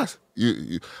 fast guys.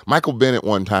 Michael Bennett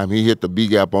one time, he hit the B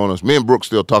gap on us. Me and Brooks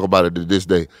still talk about it to this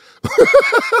day.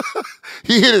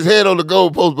 He hit his head on the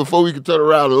goalpost before we could turn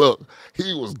around and look.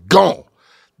 He was gone.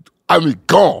 I mean,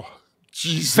 gone.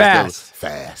 Jesus.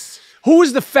 Fast. Who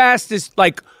is the fastest,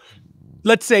 like,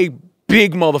 let's say,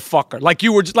 big motherfucker? Like,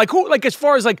 you were just, like, who, like, as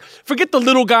far as, like, forget the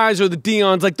little guys or the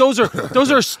Deons. Like, those are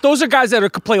guys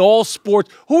that could play all sports.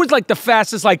 Who is, like, the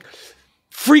fastest, like,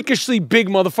 freakishly big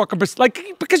motherfucker? But, like,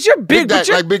 because you're big.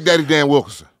 Like Big Daddy Dan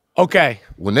Wilkerson. Okay.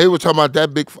 When they were talking about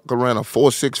that big fucker ran a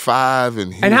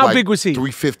 4.65 and how big was he?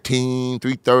 315,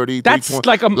 330. That's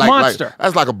like a monster.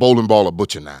 That's like a bowling ball of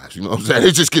butcher knives. You know what I'm saying?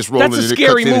 It just gets rolling. That's a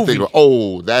scary movie.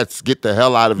 That's get the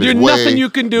hell out of his way. There's nothing you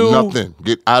can do. Nothing.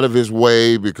 Get out of his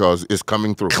way because it's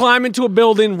coming through. Climb into a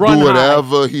building, run do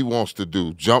whatever he wants to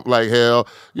do. Jump like hell.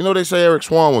 They say Eric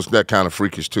Swan was that kind of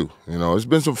freakish too. There's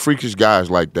been some freakish guys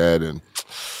like that, and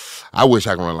I wish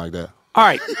I could run like that. All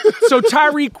right, so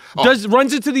Tyreek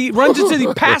runs into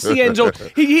the past the end zone.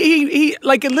 He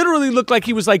like it literally looked like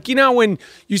he was like when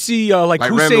you see like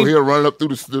Hussein Randall Hill running up through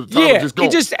the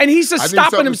tunnel, he's just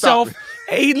stopping himself.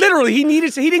 He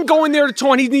didn't go in there to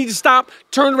taunt. He needed to stop,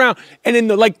 turn around, and in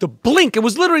the blink, it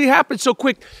was literally happened so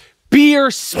quick.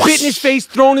 Beer spit in his face,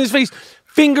 thrown in his face,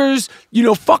 fingers,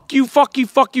 fuck you.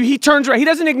 He turns around. He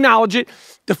doesn't acknowledge it.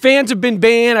 The fans have been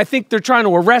banned. I think they're trying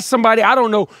to arrest somebody. I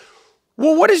don't know.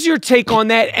 Well, what is your take on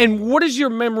that? And what is your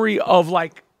memory of,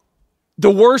 like, the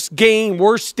worst game,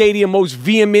 worst stadium, most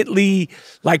vehemently,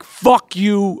 like, fuck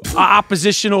you,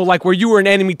 oppositional, like, where you were in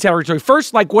enemy territory?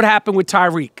 First, like, what happened with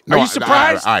Tyreek? Are you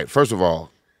surprised? All right. First of all,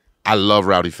 I love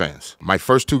rowdy fans. My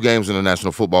first 2 games in the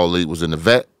National Football League was in the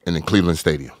Vet and in Cleveland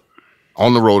Stadium.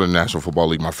 On the road in the National Football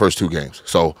League, my first 2 games.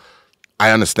 So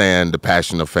I understand the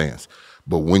passion of fans.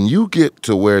 But when you get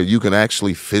to where you can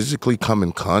actually physically come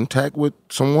in contact with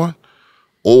someone,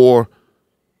 or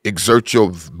exert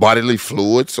your bodily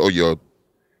fluids or your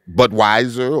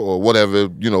Budweiser or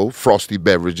whatever, frosty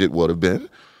beverage it would have been,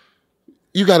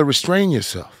 you got to restrain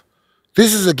yourself.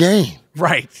 This is a game.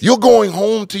 Right. You're going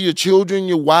home to your children,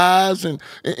 your wives, and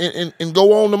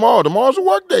go on tomorrow. Tomorrow's a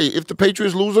work day if the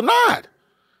Patriots lose or not.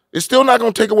 It's still not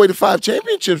going to take away the 5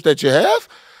 championships that you have.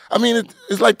 I mean,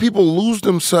 it's like people lose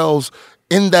themselves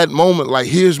in that moment. Like,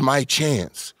 here's my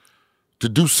chance to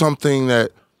do something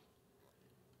that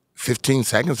 15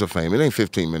 seconds of fame. It ain't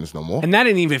 15 minutes no more. And that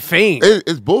ain't even fame.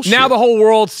 It's bullshit. Now the whole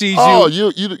world sees you. Oh,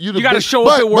 you got to show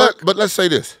up at work. But let's say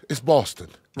this: it's Boston.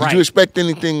 Did Right. you expect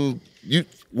anything?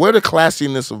 Where the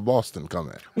classiness of Boston come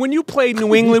at? When you played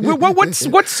New England,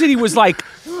 what city was like,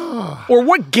 or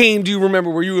what game do you remember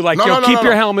where you were like, keep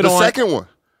your helmet on? The second one,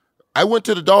 I went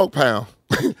to the dog pound.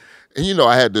 And, you know,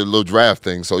 I had the little draft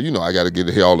thing, so, you know, I got to get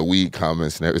to hear all the weed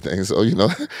comments and everything. So, you know,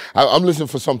 I'm listening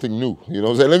for something new. You know what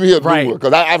I'm saying? Let me hear a new one,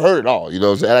 because I've heard it all. You know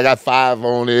what I'm saying? I got 5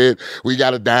 on it. We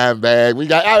got a dime bag.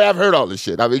 I've heard all this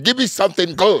shit. I mean, give me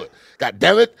something good. God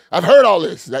damn it. I've heard all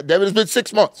this. God damn it, it's been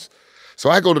 6 months. So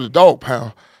I go to the dog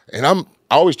pound, and I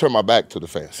always turn my back to the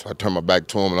fence. I turn my back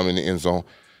to him, and I'm in the end zone.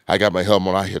 I got my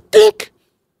helmet on. I hear, think.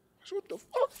 What the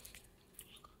fuck?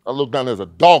 I look down, there's a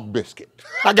dog biscuit.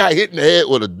 I got hit in the head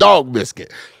with a dog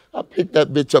biscuit. I picked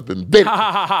that bitch up and bit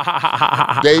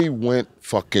it. They went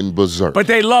fucking berserk. But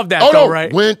they love that, though,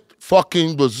 right? Went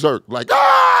fucking berserk. Like, we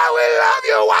love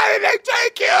you. Why did they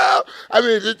take you? I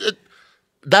mean,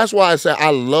 that's why I say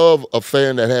I love a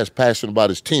fan that has passion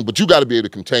about his team. But you got to be able to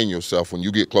contain yourself when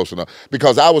you get close enough.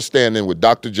 Because I was standing with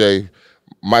Dr. J,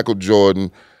 Michael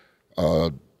Jordan,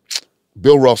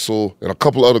 Bill Russell, and a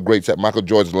couple other greats at Michael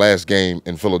Jordan's last game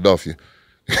in Philadelphia.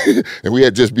 And we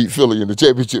had just beat Philly in the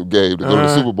championship game to go to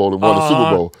the Super Bowl and won the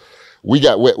Super Bowl. We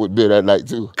got wet with beer that night,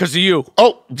 too. Because of you.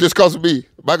 Oh, just because of me.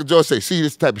 Michael Jordan say, see,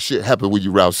 this type of shit happen when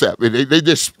you round Sapp. And they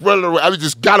just spread it away. I mean,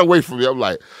 just got away from me. I'm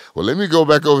like, well, let me go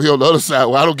back over here on the other side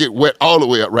where I don't get wet all the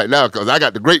way up right now, because I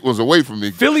got the great ones away from me.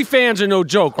 Philly fans are no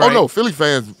joke, right? Oh, no. Philly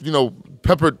fans, you know,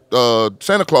 peppered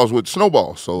Santa Claus with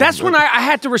snowballs. So that's when I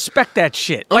had to respect that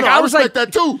shit. Like, I respect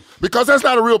that, too, because that's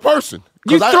not a real person.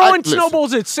 You throwing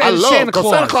snowballs at Santa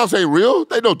Claus. Santa Claus ain't real.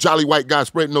 They no jolly white guy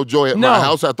spreading no joy at my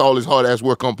house after all his hard ass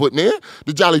work I'm putting in.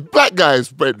 The jolly black guy is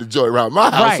spreading the joy around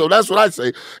my house. Right. So that's what I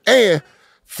say. And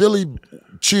Philly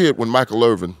cheered when Michael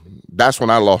Irvin. That's when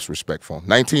I lost respect for him.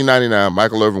 1999,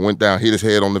 Michael Irvin went down, hit his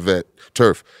head on the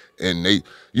turf. And they,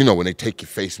 you know, when they take your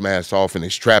face mask off and they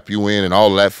strap you in and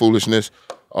all that foolishness,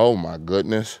 oh my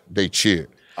goodness, they cheered.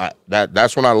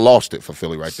 That's when I lost it for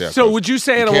Philly right there. So would you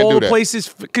say out of all the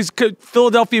places, because could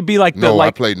Philadelphia be like the No, I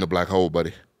played in the black hole,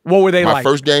 buddy. What were they like? My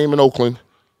first game in Oakland,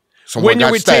 someone when you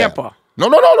were with Tampa?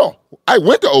 No. I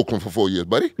went to Oakland for 4 years,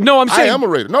 buddy. No, I'm saying. I am a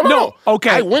Raider. No.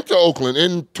 Okay. I went to Oakland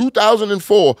in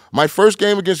 2004. My first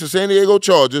game against the San Diego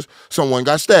Chargers, someone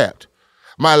got stabbed.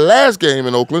 My last game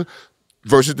in Oakland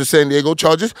versus the San Diego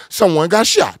Chargers, someone got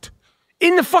shot.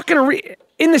 In the fucking arena?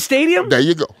 In the stadium? There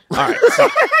you go. All right. So,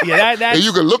 yeah, that's, and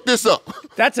you can look this up.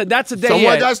 That's a day.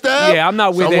 Someone got stabbed. Yeah, I'm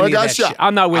not with any of that shit.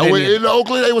 I'm not with any of that. I went into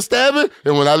Oakland, they were stabbing,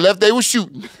 and when I left, they were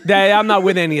shooting. I'm not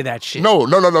with any of that shit. No.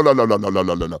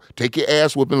 Take your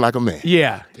ass whooping like a man.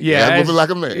 Yeah. Ass whooping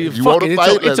like a man. If you want to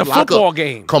fight, it's a football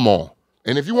game. Come on.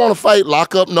 And if you want to fight,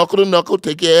 lock up, knuckle to knuckle,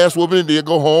 take your ass whooping, and then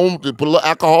go home, put a little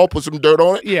alcohol, put some dirt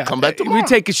on it, come back tomorrow. We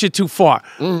taking shit too far.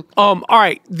 All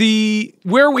right,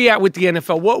 where are we at with the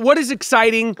NFL? What is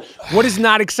exciting? What is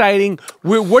not exciting?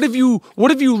 What have you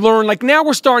learned? Like, now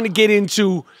we're starting to get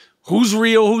into who's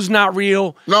real, who's not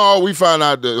real. No, we find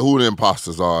out who the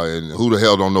imposters are and who the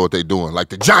hell don't know what they're doing. Like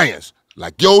the Giants.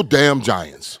 Like your damn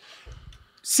Giants.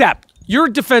 Sapp, you're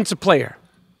a defensive player.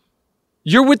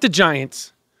 You're with the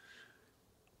Giants.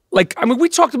 Like, I mean, we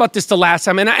talked about this the last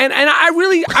time, and I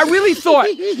really thought,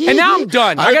 and now I'm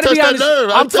done. I gotta be honest.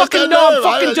 I'm fucking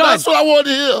done. That's what I wanted to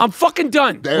hear. I'm fucking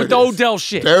done with the Odell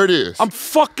shit. There it is. I'm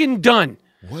fucking done.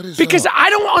 What is because up? I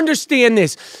don't understand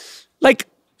this. Like,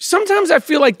 sometimes I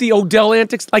feel like the Odell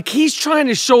antics, like he's trying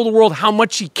to show the world how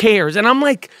much he cares, and I'm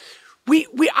like, we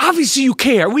obviously you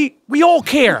care. We all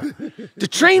care. The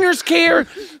trainers care.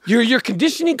 Your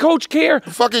conditioning coach care.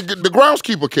 Fucking the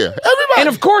groundskeeper care. Everybody. And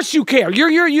of course you care.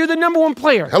 You're the #1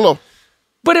 player. Hello.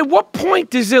 But at what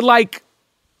point is it like?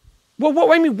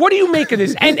 Well, I mean, what do you make of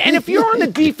this? And if you're on the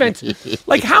defense,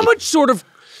 like how much sort of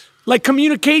like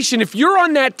communication? If you're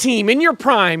on that team in your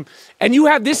prime and you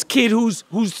have this kid who's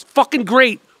fucking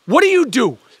great, what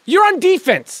do? You're on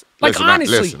defense. Like,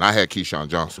 honestly. Listen, I had Keyshawn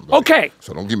Johnson, buddy. Okay.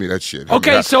 So don't give me that shit.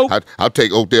 Okay, I'll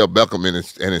take Odell Beckham and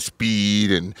his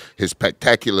speed and his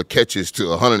spectacular catches to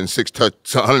 106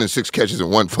 catches and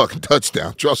 1 fucking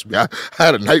touchdown. Trust me, I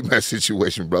had a nightmare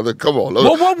situation, brother. Come on.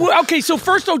 Okay, so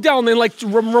first Odell, and then, like,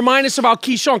 remind us about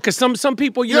Keyshawn, because some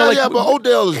people, you know, like. Yeah, but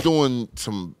Odell is doing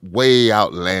some way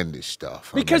outlandish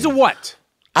stuff. Because of what?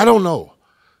 I don't know.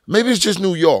 Maybe it's just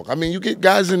New York. I mean, you get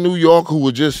guys in New York who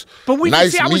were just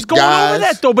nice I was meat going guys. over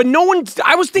that though, but no one.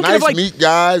 I was thinking nice of like meat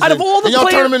guys. out of all the and y'all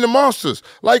players, turn them into monsters.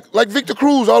 Like Victor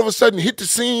Cruz, all of a sudden hit the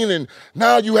scene, and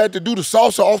now you had to do the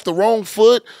salsa off the wrong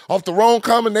foot, off the wrong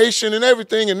combination, and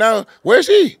everything. And now where's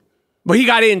he? But he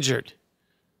got injured.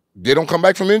 They don't come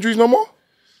back from injuries no more.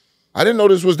 I didn't know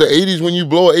this was the '80s when you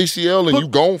blow an ACL and you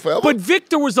gone forever. But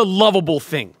Victor was a lovable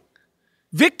thing.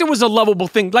 Victor was a lovable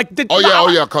thing. Like oh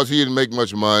yeah, because he didn't make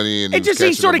much money, and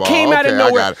he sort of came out of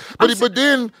nowhere. But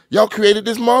then y'all created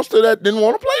this monster that didn't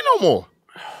want to play no more.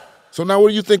 So now what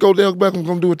do you think Odell Beckham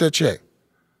gonna do with that check?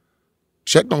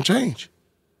 Check don't change.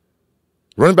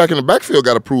 Running back in the backfield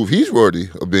got to prove he's worthy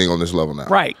of being on this level now.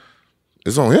 Right.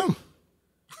 It's on him.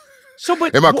 So,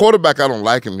 but and my quarterback, I don't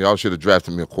like him. Y'all should have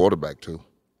drafted me a quarterback too.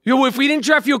 If we didn't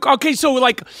draft you, okay. So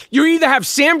like you either have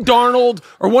Sam Darnold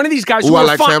or one of these guys. I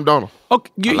like Sam Darnold.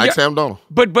 Okay, I like Sam Darnold.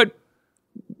 But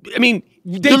I mean,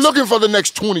 you're looking for the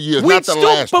next 20 years, not the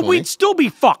last 20. But we'd still be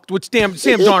fucked with Sam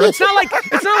Darnold. It's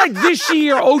not like this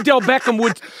year Odell Beckham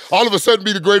would all of a sudden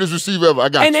be the greatest receiver ever. I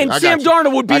got you. And Sam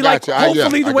Darnold would be like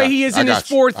hopefully the way he is in his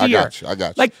fourth year. I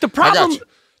got you. Like the problem.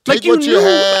 Take what you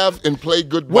have and play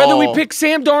good ball. Whether we pick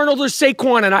Sam Darnold or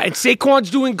Saquon, and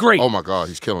Saquon's doing great. Oh, my God,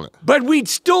 he's killing it. But we'd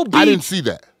still be... I didn't see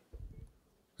that.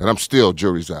 And I'm still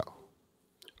jury's out.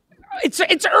 It's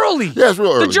early. Yeah, it's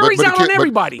real early. The jury's out on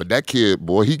everybody. But that kid,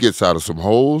 boy, he gets out of some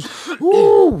holes.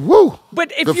 Woo, woo.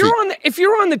 But if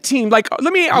you're on the team, like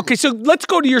okay, so let's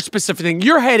go to your specific thing.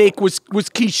 Your headache was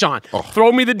Keyshawn. Oh.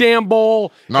 Throw me the damn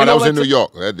ball. No, that was in New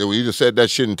York. We just said that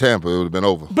shit in Tampa, it would have been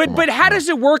over. But how does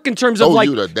it work in terms of like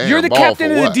you're the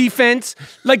captain of the defense?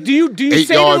 Like do you 8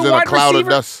 say yards to the in a wide cloud receiver?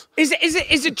 Of dust?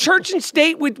 Is it church and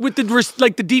state with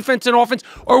the defense and offense,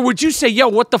 or would you say, yo,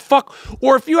 what the fuck?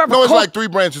 Or if you have it's like 3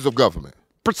 branches of government.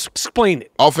 Explain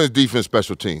it. Offense, defense,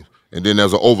 special teams. And then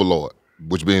there's an overlord,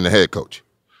 which being the head coach.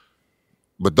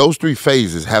 But those 3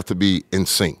 phases have to be in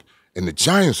sync. And the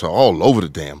Giants are all over the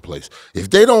damn place. If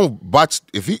they don't botch,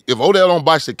 if Odell don't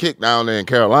botch the kick down there in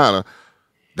Carolina,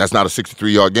 that's not a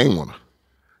 63-yard game winner.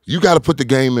 You got to put the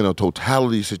game in a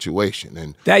totality situation.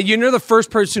 And that you're the first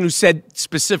person who said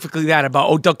specifically that about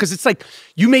Odell, because it's like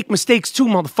you make mistakes too,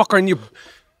 motherfucker, and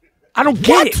I don't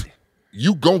get it.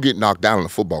 You gonna get knocked down in a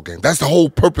football game. That's the whole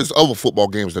purpose of a football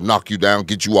game, is to knock you down,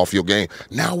 get you off your game.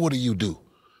 Now what do?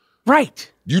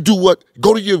 Right. You do what?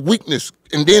 Go to your weakness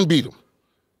and then beat him.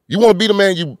 You want to beat a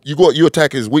man, you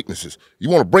attack his weaknesses. You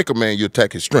want to break a man, you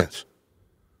attack his strengths.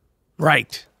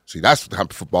 Right. See, that's the type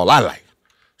of football I like.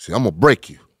 See, I'm gonna break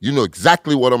you. You know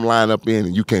exactly what I'm lining up in,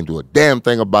 and you can't do a damn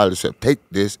thing about it except take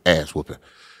this ass whooping.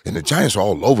 And the Giants are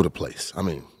all over the place. I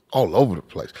mean, all over the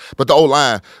place. But the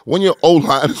O-line, when your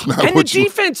O-line is not and what the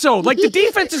defense, though. Like, the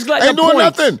defense is like ain't doing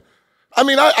nothing. I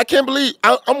mean, I can't believe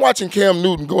I'm watching Cam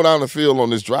Newton go down the field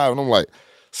on this drive, and I'm like,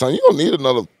 son, you're going to need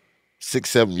another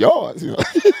 6-7 yards. You know?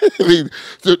 I mean,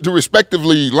 to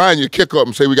respectively line your kick up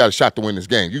and say we got a shot to win this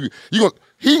game. He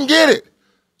can get it.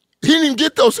 He didn't even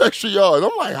get those extra yards.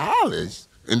 I'm like, how is?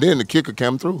 And then the kicker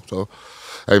came through. So,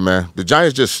 hey, man, the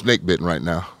Giants just snake bitten right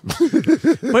now.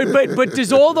 but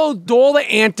there's all the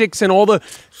antics and all the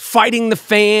fighting the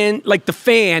fan, like the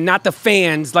fan, not the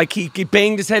fans. Like he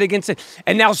banged his head against it.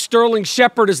 And now Sterling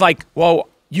Shepard is like, well,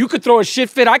 you could throw a shit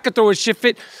fit. I could throw a shit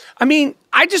fit. I mean,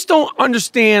 I just don't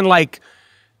understand, like,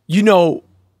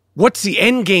 what's the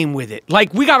end game with it?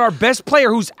 Like, we got our best player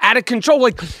who's out of control.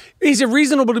 Like, is it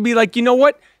reasonable to be like, you know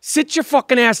what? Sit your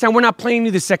fucking ass down. We're not playing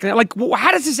you the second. Like,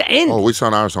 how does this end? Oh, we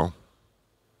sent ours home.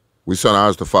 We sent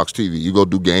ours to Fox TV. You go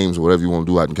do games or whatever you want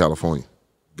to do out in California.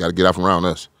 Got to get out from around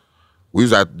us. We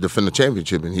was out to defend the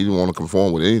championship, and he didn't want to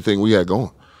conform with anything we had going.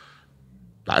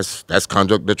 That's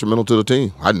conduct detrimental to the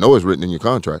team. I know it's written in your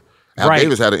contract. Al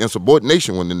Davis had an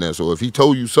insubordination one in there, so if he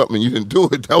told you something and you didn't do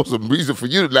it, that was a reason for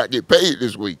you to not get paid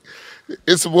this week.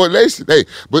 Insubordination. Hey,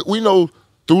 but we know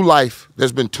through life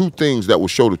there's been 2 things that will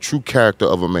show the true character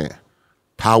of a man: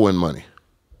 power and money.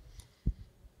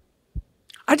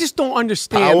 I just don't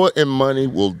understand. Power and money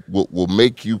will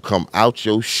make you come out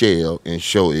your shell and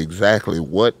show exactly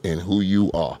what and who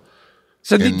you are.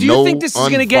 So do you think this is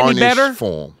going to get any better?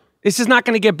 Form. This is not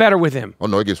going to get better with him. Oh,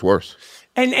 no, it gets worse.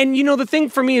 And the thing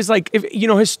for me is, like, if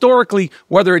historically,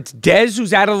 whether it's Dez,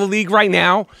 who's out of the league right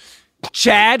now,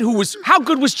 Chad, how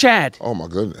good was Chad? Oh, my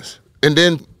goodness. And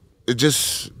then it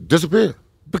just disappeared.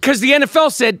 Because the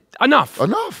NFL said, enough.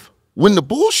 Enough. When the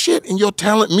bullshit and your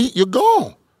talent meet, you're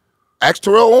gone. Ask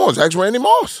Terrell Owens, ask Randy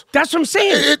Moss. That's what I'm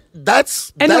saying.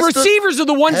 The receivers are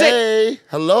the ones that... Hey,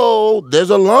 hello,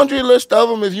 there's a laundry list of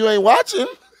them if you ain't watching.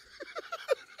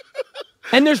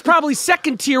 And there's probably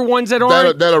second-tier ones that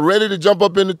are ready to jump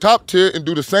up in the top tier and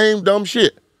do the same dumb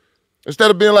shit.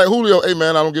 Instead of being like Julio, hey,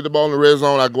 man, I don't get the ball in the red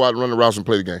zone, I go out and run the routes and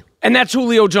play the game. And that's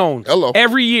Julio Jones. Hello.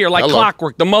 Every year, like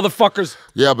clockwork, the motherfuckers.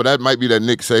 Yeah, but that might be that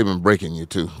Nick Saban breaking you,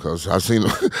 too, because I've seen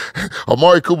him.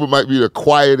 Amari Cooper might be the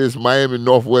quietest Miami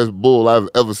Northwest Bull I've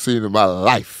ever seen in my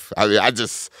life. I mean,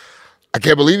 I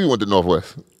can't believe he went to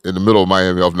Northwest in the middle of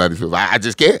Miami off 95. I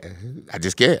just can't. I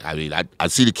just can't. I mean, I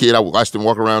see the kid. I watched him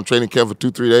walk around training camp for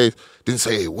 2-3 days. Didn't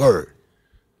say a word.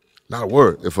 Not a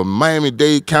word. If a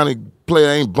Miami-Dade County player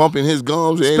ain't bumping his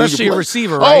gums, especially a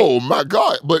receiver, right? Oh, my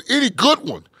God. But any good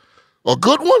one. A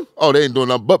good one? Oh, they ain't doing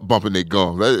nothing but bumping their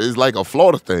gums. It's like a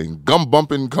Florida thing. Gum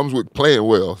bumping comes with playing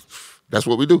well. That's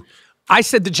what we do. I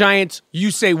said the Giants.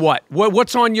 You say what?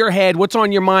 What's on your head? What's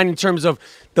on your mind in terms of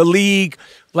the league?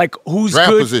 Like, who's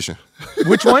draft good? Position.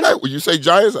 Which one? When you say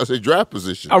Giants, I say draft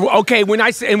position. Okay, when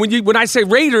I say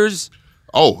Raiders.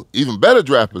 Oh, even better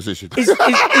draft position. Is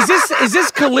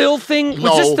this Khalil thing?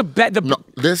 Was this the bet? No,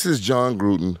 this is John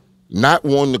Gruden, not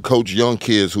wanting to coach young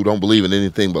kids who don't believe in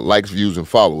anything but likes, views, and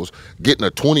followers, getting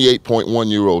a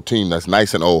 28.1-year-old team that's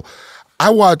nice and old. I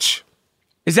watch.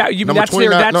 Is that you?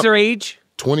 That's their age.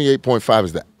 28.5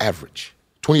 is the average.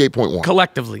 28.1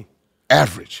 collectively.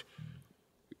 Average.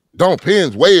 Donald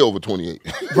Penn's way over 28.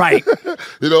 Right.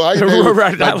 You know,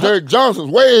 right. Like Derek Johnson's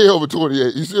way over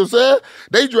 28. You see what I'm saying?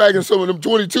 They dragging some of them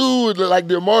 22, like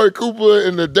the Amari Cooper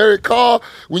and the Derek Carr.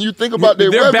 When you think about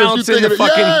their weapons, you think,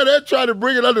 yeah, they're trying to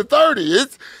bring it under 30.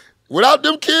 It's without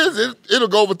them kids, it'll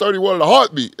go over 31 in a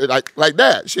heartbeat. Like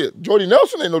that. Shit, Jordy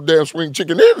Nelson ain't no damn spring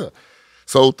chicken either.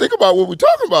 So think about what we're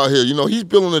talking about here. You know, he's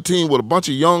building a team with a bunch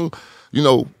of young, you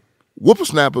know,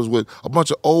 whippersnappers with a bunch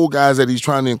of old guys that he's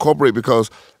trying to incorporate because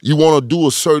you want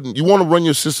to run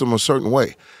your system a certain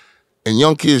way. And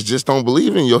young kids just don't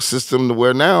believe in your system to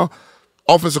where now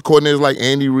offensive coordinators like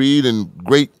Andy Reid and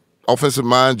great offensive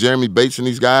mind, Jeremy Bates and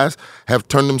these guys have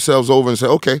turned themselves over and said,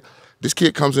 okay, this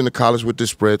kid comes into college with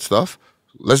this spread stuff.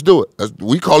 Let's do it.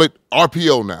 We call it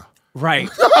RPO now. Right.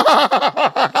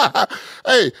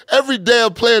 Hey, every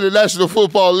damn player in the National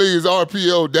Football League is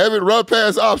RPO. Damn it, run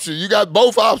pass option. You got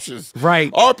both options.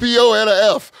 Right. RPO and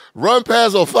an F. Run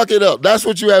pass or fuck it up. That's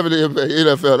what you have in the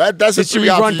NFL. That's the three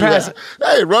options you have.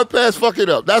 Hey, run pass, fuck it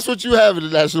up. That's what you have in the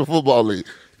National Football League.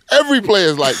 Every player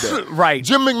is like that. Right.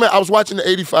 Jim McMahon, I was watching the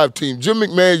 85 team. Jim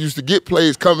McMahon used to get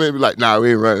plays come in and be like, nah,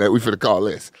 we ain't running that. We finna call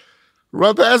this.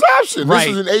 Run pass option. Right.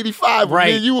 This is in 85 when right.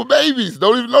 me and you were babies.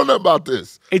 Don't even know nothing about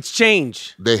this. It's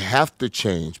changed. They have to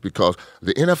change because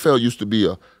the NFL used to be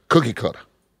a cookie cutter.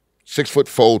 6'4",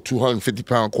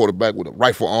 250-pound quarterback with a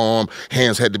rifle arm.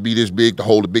 Hands had to be this big to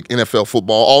hold a big NFL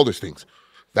football, all these things.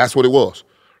 That's what it was.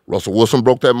 Russell Wilson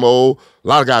broke that mold. A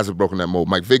lot of guys have broken that mold.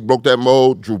 Mike Vick broke that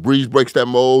mold. Drew Brees breaks that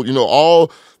mold. You know,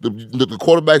 all the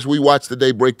quarterbacks we watch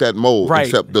today break that mold, right.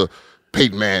 except the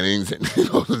Peyton Mannings and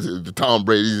the Tom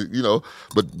Brady's,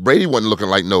 but Brady wasn't looking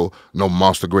like no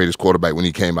monster greatest quarterback when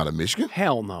he came out of Michigan.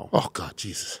 Hell no. Oh God,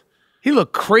 Jesus. He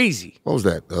looked crazy. What was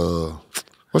that?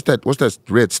 What's that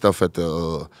red stuff at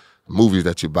the movies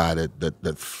that you buy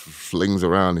that flings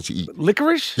around that you eat?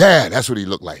 Licorice? Yeah, that's what he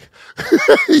looked like.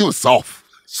 He was soft.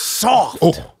 Soft.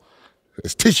 Oh,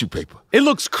 it's tissue paper. It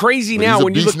looks crazy but now he's a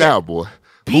when beast you look now, at boy.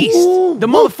 Beast. Ooh, the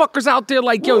motherfuckers out there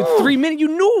like, 3 minutes, you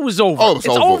knew it was over. Oh, it's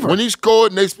over. When he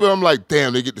scored and they spit, I'm like,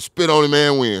 damn, they get to spit on him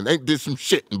and win. They did some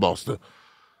shit in Boston.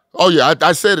 Oh, yeah,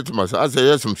 I said it to myself. I said,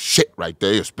 that's some shit right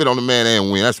there. You spit on the man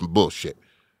and win. That's some bullshit.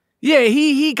 Yeah,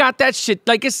 he got that shit.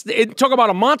 Like, talk about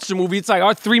a monster movie. It's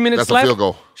like, 3 minutes left. That's a field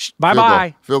goal.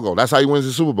 Bye-bye. Field goal. That's how he wins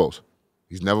the Super Bowls.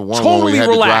 He's never won totally one where he had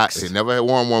relaxed. to drive. He never had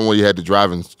won one where he had to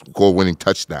drive and score a winning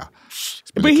touchdown.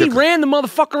 But he ran the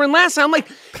motherfucker in last time. I'm like,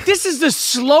 this is the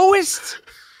slowest.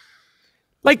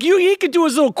 Like, he could do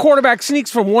his little quarterback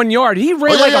sneaks from 1 yard. He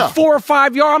ran a 4 or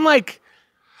 5 yard. I'm like.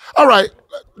 All right.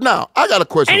 Now, I got a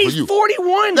question for you. And he's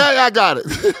 41. Yeah, I got it.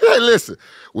 Hey, listen.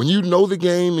 When you know the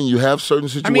game and you have certain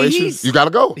situations, you got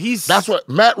to go. That's what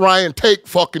Matt Ryan, take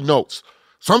fucking notes.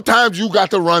 Sometimes you got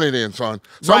to run it in, son.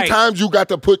 Sometimes you got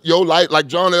to put your light, like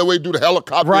John Elway do the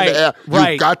helicopter in the air.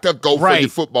 You got to go for your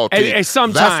football team. And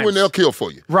sometimes. That's when they'll kill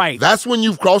for you. Right. That's when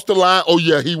you've crossed the line. Oh,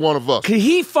 yeah, he one of us.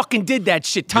 He fucking did that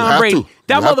shit. Tom Brady.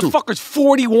 That motherfucker's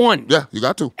 41. Yeah, you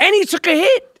got to. And he took a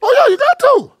hit. Oh, yeah, you got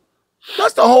to.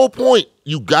 That's the whole point.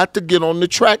 You got to get on the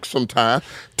track sometime,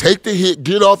 take the hit,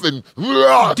 get off, and.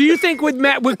 Do you think with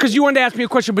Matt, because you wanted to ask me a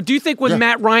question, but do you think with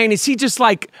Matt Ryan, is he just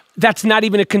like, that's not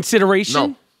even a consideration?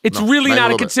 No. It's really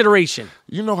not a consideration.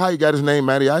 You know how he got his name,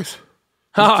 Matty Ice?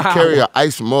 He used to carry an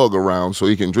ice mug around so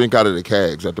he can drink out of the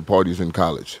kegs at the parties in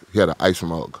college. He had an ice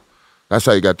mug. That's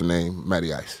how he got the name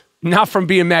Matty Ice. Not from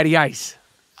being Matty Ice.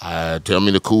 Tell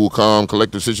me the cool, calm,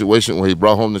 collective situation where he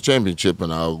brought home the championship,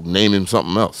 and I'll name him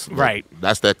something else. Right.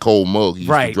 That's that cold mug he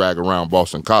used to drag around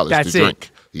Boston College to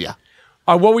drink. Yeah.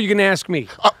 What were you going to ask me?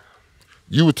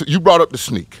 You brought up the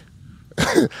sneak.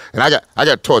 And I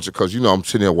got tortured because, I'm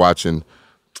sitting there watching,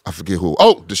 I forget who.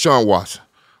 Oh, DeShaun Watson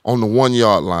on the 1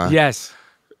 yard line. Yes.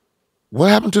 What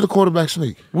happened to the quarterback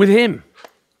sneak? With him.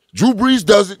 Drew Brees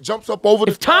does it, jumps up over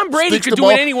If Tom Brady could do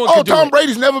it, anyone could do it. Tom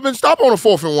Brady's never been stopped on a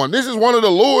 4th and 1. This is one of the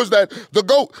lures that the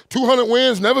GOAT, 200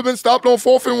 wins, never been stopped on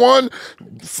 4th and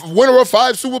 1, winner of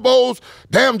 5 Super Bowls.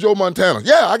 Damn Joe Montana.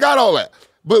 Yeah, I got all that.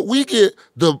 But we get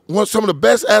some of the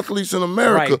best athletes in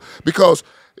America because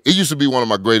it used to be one of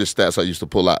my greatest stats I used to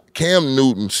pull out. Cam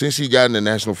Newton, since he got in the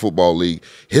National Football League,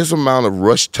 his amount of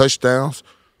rush touchdowns,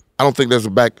 I don't think there's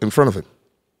a back in front of him.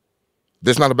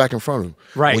 There's not a back in front of him.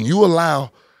 Right. When you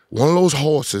allow one of those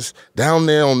horses down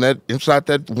there on that inside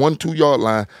that 1-2 yard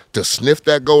line to sniff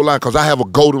that goal line, because I have a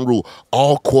golden rule.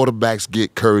 All quarterbacks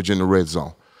get courage in the red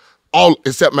zone. All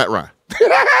except Matt Ryan.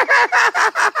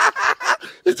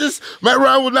 It's just Matt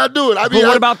Ryan would not do it. But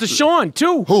what about DeShaun,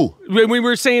 too? Who? When we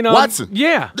were saying Watson.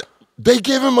 Yeah. They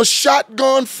give him a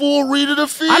shotgun full read of the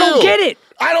field. I don't get it.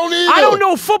 I don't either. I don't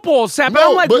know football, Sapp.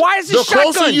 I'm like, why is this shotgun?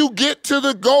 The closer you get to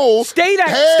the goal, stay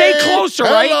closer,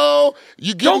 right?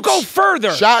 Don't go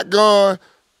further. Shotgun.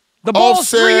 The ball's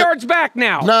 3 yards back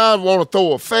now. Now I want to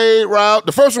throw a fade route.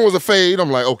 The first one was a fade.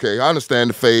 I'm like, okay, I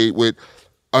understand the fade with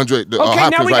Andre. Okay,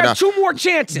 now we got 2 more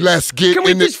chances. Let's get Can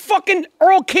we just fucking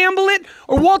Earl Campbell it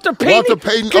or Walter Payton? Walter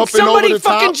Payton Can up and over the top.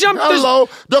 somebody fucking jump this? Hello,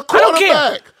 the quarterback. I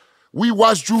don't care. We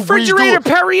watched Drew Brees do Refrigerator it.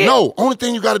 Perry it? No, only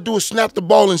thing you got to do is snap the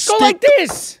ball and Go stick. like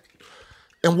this.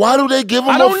 And why do they give him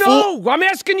I a don't full? know. I'm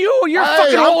asking you. You're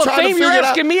fucking Hall of Fame. You're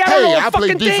asking me. I don't know a fucking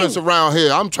thing. I play defense around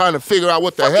here. I'm trying to figure out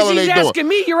what the hell are they doing. He's asking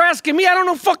me. You're asking me. I don't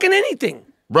know fucking anything.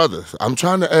 Brother, I'm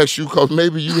trying to ask you because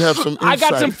maybe you have some insight. I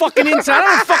got some fucking insight. I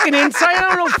don't know fucking insight. I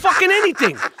don't know fucking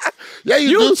anything. Yeah,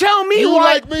 you do. You tell me you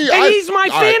why. Like me. And he's my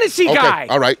fantasy guy.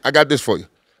 All right, I got this for you.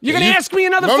 You're going to ask me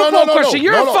another football question.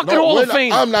 You're a fucking Hall of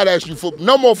Fame. I'm not asking you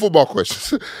no more football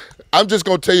questions. I'm just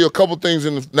going to tell you a couple things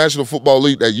in the National Football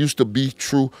League that used to be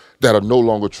true that are no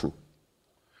longer true.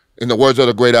 In the words of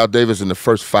the great Al Davis, in the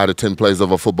first 5 to 10 plays of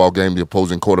a football game, the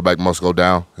opposing quarterback must go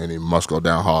down, and he must go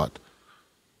down hard.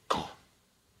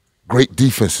 Great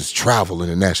defenses travel in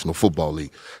the National Football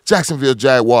League. Jacksonville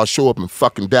Jaguars show up in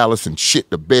fucking Dallas and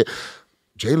shit the bed.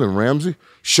 Jalen Ramsey,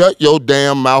 shut your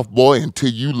damn mouth, boy, until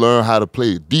you learn how to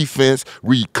play defense,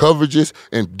 read coverages,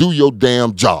 and do your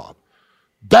damn job.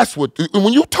 That's what,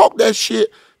 when you talk that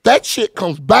shit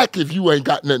comes back if you ain't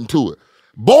got nothing to it.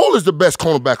 Ball is the best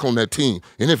cornerback on that team.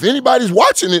 And if anybody's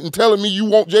watching it and telling me you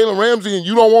want Jalen Ramsey and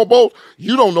you don't want both,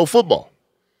 you don't know football.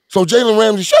 So Jalen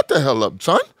Ramsey, shut the hell up,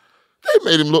 son. They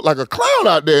made him look like a clown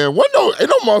out there. And ain't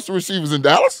no monster receivers in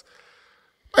Dallas.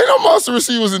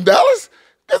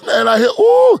 This man out here,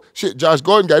 ooh, shit, Josh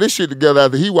Gordon got his shit together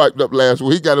after he wiped up last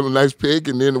week. He got him a nice pick,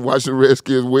 and then the Washington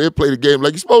Redskins win, play the game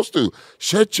like you're supposed to.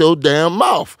 Shut your damn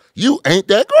mouth. You ain't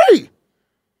that great.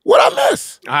 What I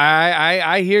miss?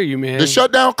 I hear you, man. The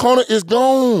shutdown corner is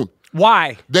gone.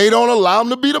 Why? They don't allow him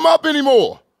to beat him up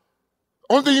anymore.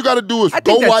 Only thing you got to do is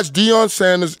go watch Deion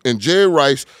Sanders and Jerry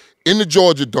Rice in the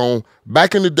Georgia Dome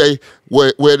back in the day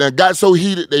where they got so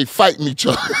heated they fighting each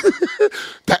other.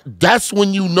 That's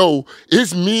when you know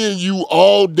it's me and you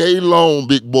all day long,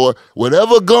 big boy.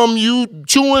 Whatever gum you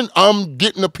chewing, I'm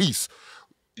getting a piece.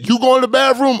 You go in the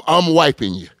bathroom, I'm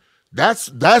wiping you. That's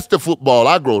the football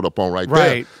I growed up on right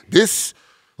there. This,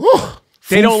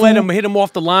 they don't let him hit him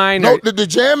off the line. No, the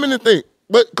jamming and thing.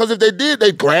 But because if they did,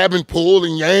 they'd grab and pull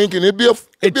and yank, and it'd be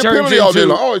a penalty all day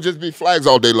long. Oh, it'd just be flags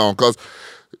all day long. Because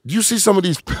you see some of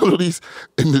these penalties,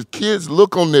 and the kids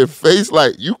look on their face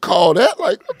like, you call that?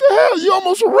 Like, what the hell? You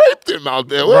almost raped him out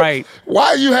there. Right.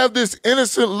 Why you have this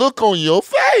innocent look on your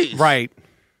face? Right.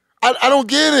 I don't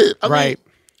get it.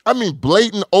 I mean,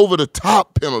 blatant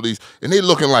over-the-top penalties, and they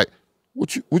looking like,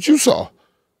 what you saw?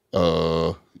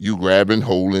 You grabbing,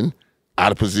 holding,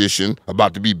 out of position,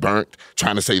 about to be burnt,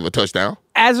 trying to save a touchdown.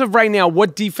 As of right now,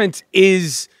 what defense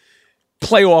is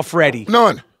playoff ready?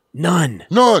 None.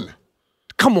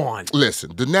 Come on.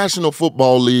 Listen, the National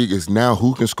Football League is now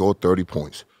who can score 30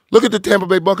 points. Look at the Tampa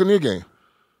Bay Buccaneer game.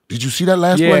 Did you see that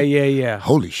last play? Yeah.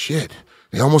 Holy shit.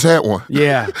 They almost had one.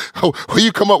 Yeah. Where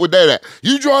you come up with that at?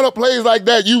 You drawing up plays like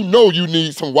that, you know you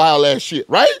need some wild-ass shit,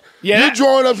 right? Yeah. You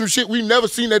drawing up some shit we've never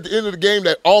seen at the end of the game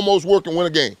that almost worked and win a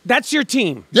game. That's your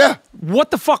team. Yeah. What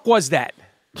the fuck was that?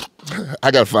 I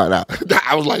got to find out.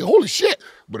 I was like, holy shit.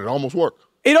 But it almost worked.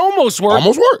 It almost worked.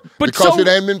 Almost worked. But because it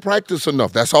ain't been practiced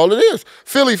enough. That's all it is.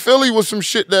 Philly was some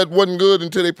shit that wasn't good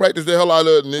until they practiced the hell out of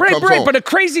it and it comes home. But a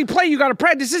crazy play you got to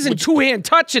practice. This isn't two-hand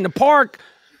touch in the park.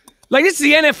 Like, this is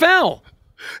the NFL.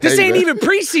 This ain't even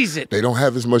preseason. They don't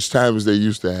have as much time as they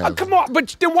used to have. Come on.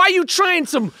 But then why are you trying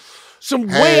some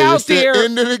way out there? It's the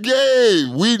end of the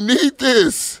game. We need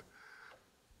this.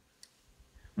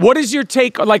 What is your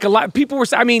take? Like, a lot people were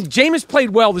saying, I mean, Jameis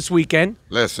played well this weekend.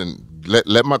 Listen,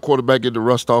 let my quarterback get the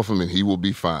rust off him and he will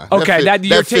be fine. Okay,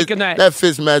 you're taking that. That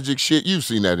Fitzmagic shit, you've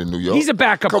seen that in New York. He's a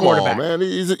backup quarterback. Come on, man.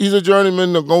 He's a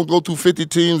journeyman that's going to go through 50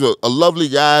 teams, a lovely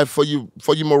guy for your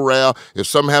morale. If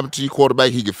something happened to your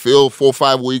quarterback, he could fill 4 or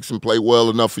 5 weeks and play well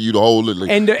enough for you to hold it.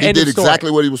 He did exactly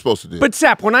what he was supposed to do. But,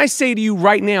 Sapp, when I say to you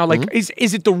right now, like, is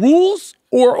it the rules?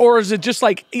 Or is it just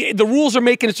like the rules are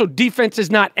making it so defense is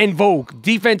not en vogue?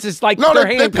 Defense is like they're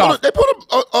handcuffed. They put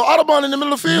an Autobahn in the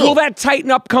middle of the field. Will that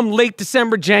tighten up come late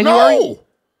December, January? No.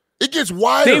 It gets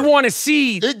wider. They want to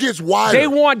seed. It gets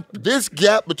wider. This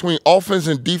gap between offense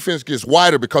and defense gets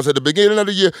wider because at the beginning of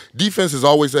the year, defense is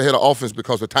always ahead of offense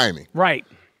because of timing. Right.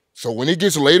 So when it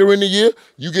gets later in the year,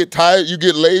 you get tired, you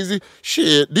get lazy.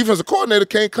 Shit, defensive coordinator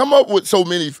can't come up with so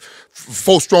many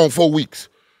 4 weeks.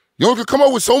 You only can come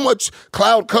up with so much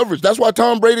cloud coverage. That's why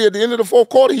Tom Brady, at the end of the fourth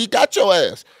quarter, he got your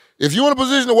ass. If you're in a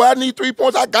position where I need 3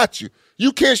 points, I got you.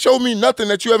 You can't show me nothing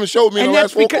that you haven't showed me in the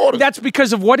last 4 quarters. That's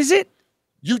because of what is it?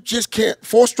 You just can't.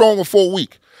 4 strong or 4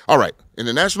 weak. All right, in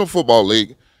the National Football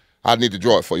League, I need to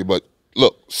draw it for you, but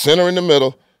look, center in the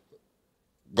middle,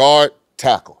 guard,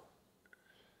 tackle.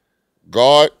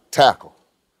 Guard, tackle.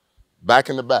 Back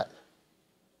in the back.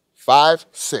 5,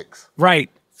 6.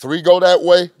 Right. 3 go that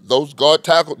way, those guard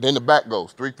tackle, then the back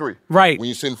goes, 3-3. Right. When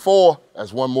you send 4,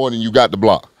 that's 1 more than you got the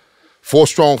block. 4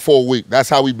 strong, 4 weak. That's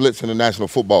how we blitz in the National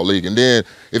Football League. And then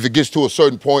if it gets to a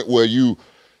certain point where you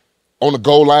on the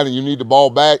goal line and you need the ball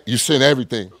back, you send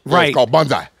everything. Right. It's called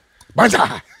banzai.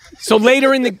 Banzai. So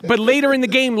later in the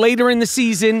game, later in the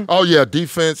season. Oh, yeah,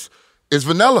 defense is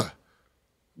vanilla.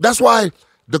 That's why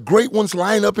the great ones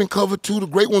line up in cover 2. The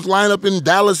great ones line up in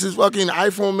Dallas's fucking I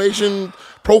formation,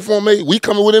 pro formation. We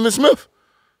coming with Emmitt Smith.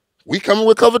 We coming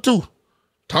with cover 2.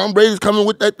 Tom Brady's coming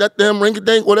with that damn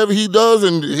rinky-dink, whatever he does,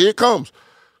 and here it comes.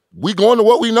 We going to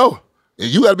what we know. And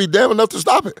you got to be damn enough to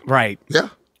stop it. Right. Yeah.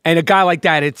 And a guy like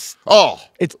that, it's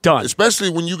done. Especially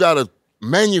when you got to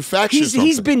manufacture something.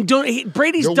 He's been doing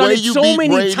Brady's done it so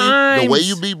many times. The way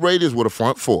you beat Brady is with a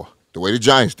front 4. The way the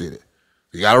Giants did it.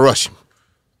 You got to rush him.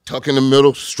 Tuck in the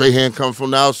middle, straight hand coming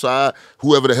from the outside.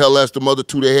 Whoever the hell asked the other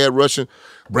 2 they had rushing.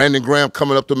 Brandon Graham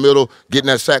coming up the middle, getting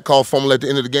that sack call fumble at the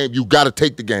end of the game. You got to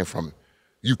take the game from him.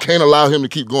 You can't allow him to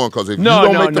keep going because if you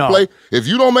don't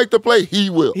make the play,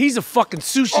 he will. He's a fucking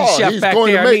sushi chef back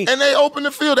there. And they open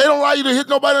the field. They don't allow you to hit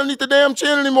nobody underneath the damn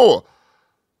chin anymore.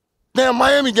 Damn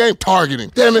Miami game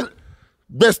targeting. Damn it.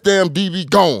 Best damn DB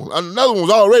gone. Another one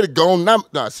was already gone. Now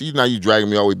you dragging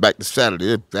me all the way back to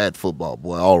Saturday. It's bad football,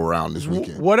 boy, all around this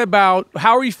weekend. What about,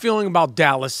 how are you feeling about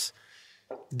Dallas?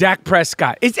 Dak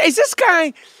Prescott. Is this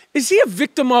guy, is he a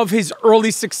victim of his early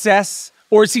success?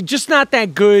 Or is he just not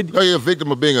that good? No, you're a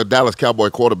victim of being a Dallas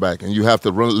Cowboy quarterback, and you have to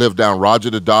live down Roger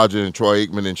the Dodger and Troy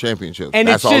Aikman in championships. And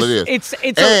that's all it is.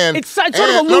 It's sort of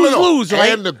a lose-lose,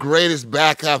 right? And the greatest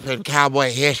backup in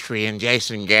Cowboy history in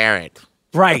Jason Garrett.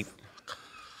 Right.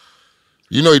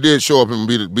 You know he did show up and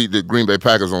beat the Green Bay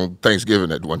Packers on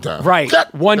Thanksgiving at one time. Right,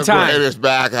 one time. The greatest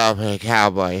backup in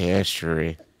Cowboy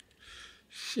history.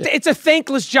 It's a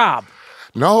thankless job.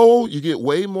 No, you get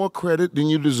way more credit than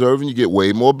you deserve, and you get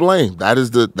way more blame. That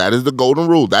is the golden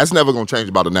rule. That's never going to change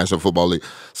about the National Football League.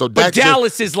 So but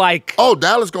Dallas is like,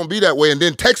 Dallas going to be that way, and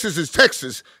then Texas is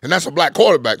Texas, and that's a black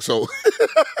quarterback. So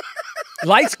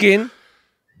light skin,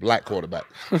 black quarterback,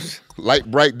 light,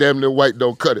 bright, damn near white.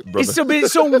 Don't cut it, brother. So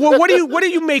what do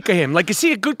you make of him? Like, is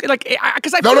he a good like?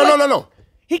 Because No.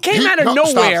 He came out of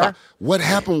nowhere. Stop. What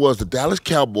happened was the Dallas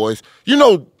Cowboys. You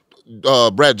know.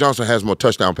 Brad Johnson has more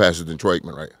touchdown passes than Troy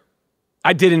Aikman, right?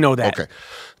 I didn't know that. Okay.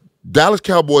 Dallas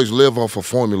Cowboys live off a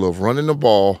formula of running the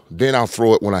ball, then I'll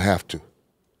throw it when I have to,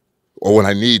 or when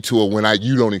I need to, or when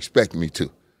you don't expect me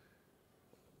to.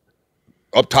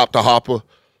 Up top to Hopper,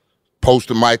 post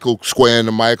to Michael, square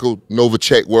into Michael,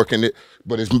 Novacek working it,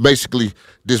 but it's basically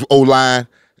this O-line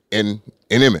and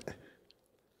Emmett.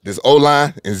 This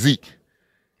O-line and Zeke.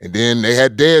 And then they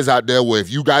had Dez out there where if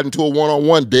you got into a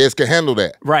one-on-one, Dez can handle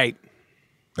that. Right.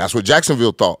 That's what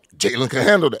Jacksonville thought. Jalen can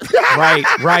handle that.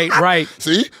 Right.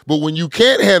 See? But when you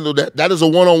can't handle that, that is a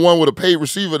one-on-one with a paid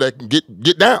receiver that can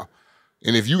get down.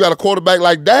 And if you got a quarterback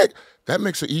like Dak, that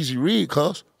makes an easy read,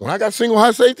 cuz. When I got single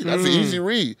high safety, that's an easy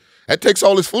read. That takes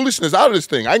all this foolishness out of this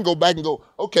thing. I can go back and go,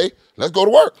 okay, let's go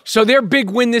to work. So their big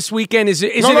win this weekend is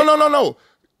No.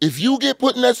 If you get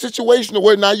put in that situation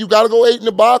where now you got to go 8 in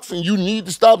the box and you need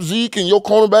to stop Zeke and your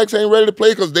cornerbacks ain't ready to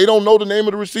play because they don't know the name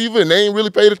of the receiver and they ain't really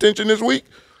paid attention this week,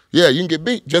 yeah, you can get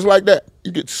beat just like that.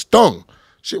 You get stung.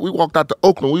 Shit, we walked out to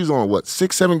Oakland. We was on,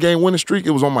 6-7 game winning streak?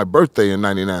 It was on my birthday in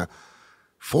 99.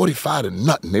 45 to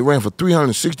nothing. They ran for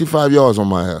 365 yards on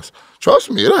my ass.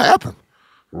 Trust me, it'll happen.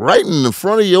 Right in the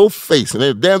front of your face. And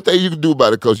there's a damn thing you can do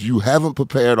about it because you haven't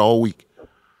prepared all week.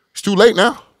 It's too late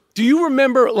now. Do you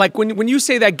remember, like, when you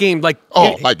say that game, like...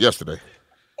 Oh, like yesterday.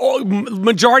 Oh,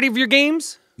 majority of your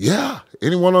games? Yeah.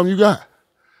 Any one of them you got.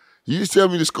 You just tell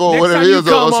me the score, Next what it time is, you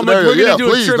come, or I'm like, scenario. we're gonna Yeah, do a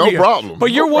please, no trivia. problem.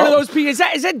 But you're No one of problem. those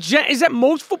people. Is that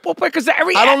most football players? Because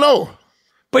I don't know.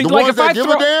 But The like, ones if I that give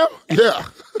throw, a damn? Yeah.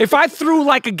 if I threw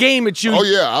like a game at you, Oh,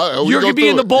 yeah. you're gonna be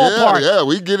in the ballpark. Yeah,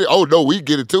 we get it. Oh, no, we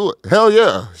get it to it. Hell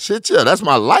yeah. Shit, yeah. That's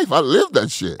my life. I lived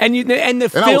that shit. And I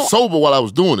film, was sober while I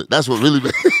was doing it. That's what really...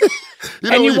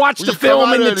 you watch the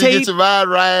film and the tape. You get your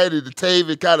mind right, and the tape,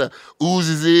 it kind of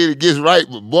oozes in, it gets right.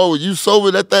 But boy, when you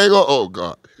sober, that thing, oh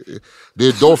God.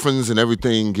 The endorphins and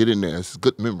everything get in there. It's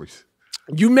good memories.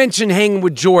 You mentioned hanging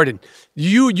with Jordan.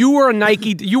 You were a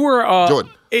Nike, you were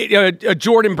a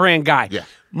Jordan brand guy. Yeah.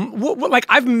 Like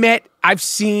I've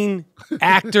seen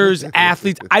actors,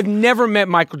 athletes. I've never met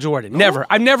Michael Jordan. Never.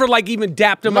 I've never like even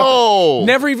dapped him up.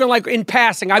 Never even like in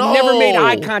passing. I've never made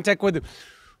eye contact with him.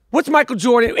 What's Michael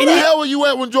Jordan? Where the hell were you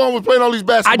at when Jordan was playing all these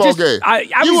basketball games?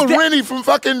 You were Rennie from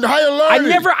fucking Higher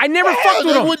Learning. I never fucked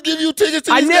with him. They wouldn't give you tickets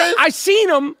to these games? I seen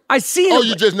him. Oh,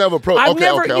 you just never pro. I've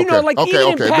never, okay. you know, like okay,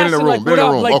 even okay. in Been in the passing, room, like, been in the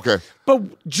room. like, Okay.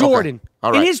 But Jordan,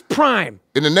 All right. in his prime.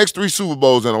 In the next 3 Super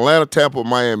Bowls in Atlanta, Tampa,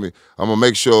 Miami, I'm going to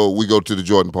make sure we go to the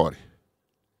Jordan party.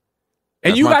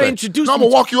 And you got to introduce me. I'm going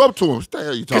to walk you up to him. What the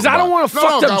hell you talking about? Because I don't want a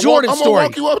fucked up Jordan story.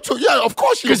 I'm going to walk you up to him. Yeah, of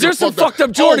course you Because there's some fucked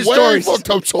up Jordan stories. Fucked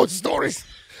up Jordan stories.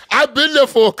 I've been there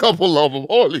for a couple of them.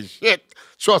 Holy shit.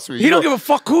 Trust me. He don't give a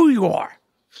fuck who you are.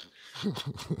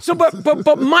 So,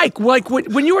 but Mike, like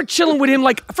when you were chilling with him,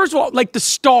 like, first of all, like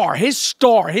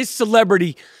his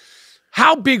celebrity,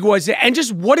 how big was it? And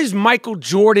just what is Michael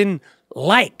Jordan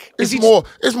like? It's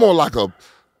more like a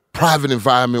private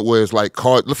environment where it's like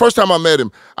cards. The first time I met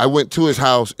him, I went to his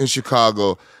house in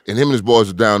Chicago, and him and his boys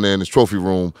were down there in his trophy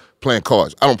room playing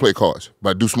cards. I don't play cards,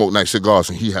 but I do smoke nice cigars,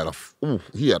 and he had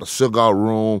a cigar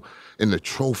room and the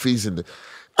trophies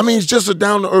he's just a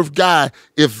down-to-earth guy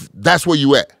if that's where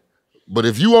you at. But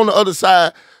if you on the other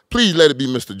side, please let it be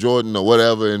Mr. Jordan or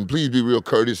whatever, and please be real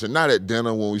courteous and not at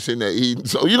dinner when we sitting there eating.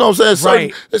 So, you know what I'm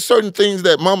saying? There's certain things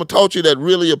that mama taught you that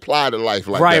really apply to life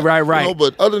like that. Right. You know,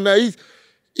 but other than that,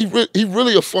 he's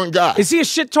really a fun guy. Is he a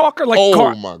shit talker? Like,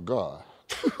 oh, my God.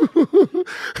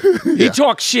 He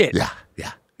talks shit. Yeah.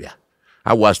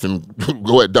 I watched him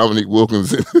go at Dominique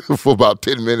Wilkins for about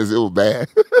 10 minutes. It was bad.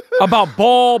 About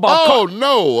ball?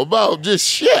 About just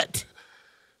shit.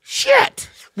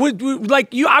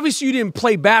 Like, you obviously you didn't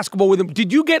play basketball with him.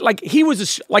 Did you get, like, he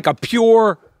was like a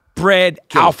purebred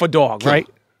alpha dog, right?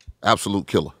 Absolute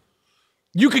killer.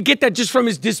 You could get that just from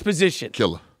his disposition.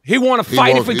 Killer. He want to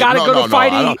fight if we got to go to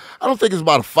fighting. I don't think it's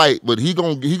about a fight, but he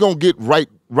gonna get right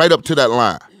up to that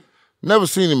line. Never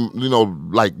seen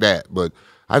him, like that, but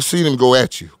I've seen him go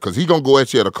at you because he gonna go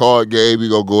at you at a card game. He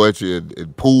gonna go at you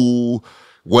at pool,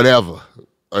 whatever.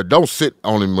 Don't sit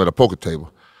on him at a poker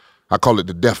table. I call it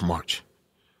the death march.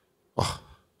 Oh,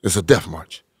 it's a death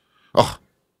march. Oh.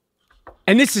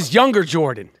 And this is younger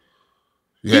Jordan.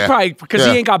 Yeah. He probably, because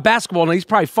he ain't got basketball now, he's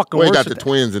probably fucking worse. He got the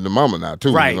twins and the mama now,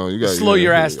 too. Right. You gotta, slow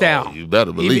your ass down. You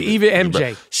better believe it. Even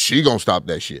MJ. She gonna stop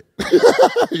that shit. Hey,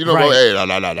 no.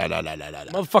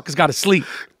 Motherfuckers got to sleep.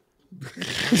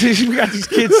 We got these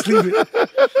kids sleeping.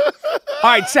 All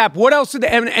right, Sapp, what else in the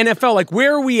NFL? Like,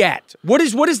 where are we at? What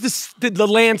is the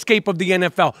landscape of the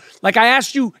NFL? Like, I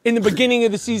asked you in the beginning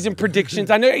of the season predictions.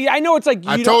 I know it's like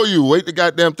I told you, wait the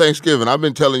goddamn Thanksgiving. I've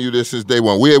been telling you this since day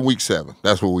one. We're at week 7.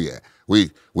 That's where we at.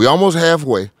 We almost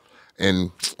halfway,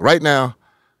 and right now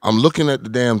I'm looking at the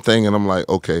damn thing, and I'm like,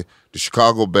 okay, the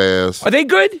Chicago Bears. Are they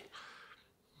good?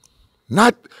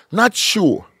 Not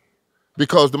sure.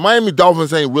 Because the Miami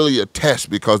Dolphins ain't really a test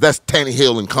because that's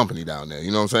Tannehill and company down there. You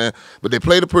know what I'm saying? But they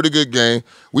played a pretty good game.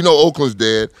 We know Oakland's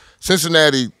dead.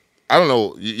 Cincinnati, I don't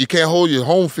know. You can't hold your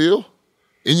home field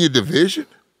in your division.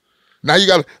 Now you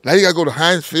got to go to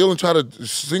Heinz Field and try to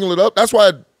single it up. That's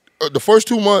why the first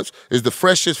 2 months is the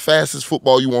freshest, fastest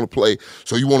football you want to play.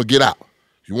 So you want to get out.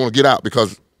 You want to get out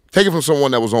because take it from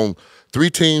someone that was on 3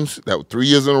 teams that 3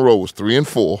 years in a row was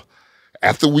 3-4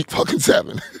 after week fucking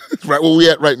 7, right where we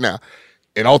at right now.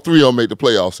 And all three of them made the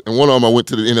playoffs. And one of them I went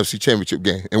to the NFC Championship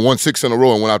game and won 6 in a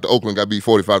row and went out to Oakland, got beat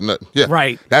 45-0. Yeah.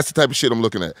 Right. That's the type of shit I'm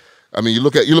looking at. I mean, you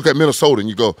look at Minnesota and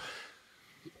you go,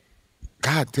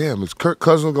 God damn, is Kirk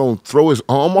Cousins going to throw his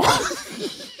arm off?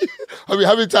 I mean,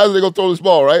 how many times are they going to throw this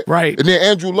ball, right? Right. And then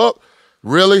Andrew Luck,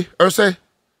 really, Irsay?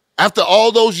 After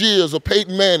all those years of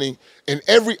Peyton Manning and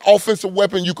every offensive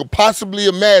weapon you could possibly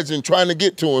imagine trying to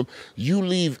get to him, you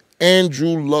leave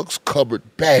Andrew Luck's cupboard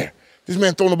bare. This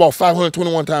man thrown the ball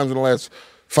 521 times in the last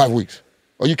 5 weeks.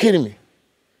 Are you kidding me?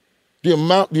 The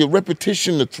amount, the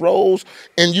repetition, the throws,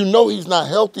 and you know he's not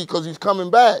healthy because he's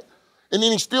coming back. And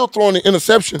then he's still throwing the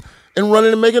interception and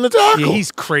running and making the tackle. Yeah,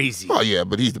 he's crazy. Oh, yeah,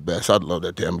 but he's the best. I love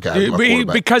that damn guy.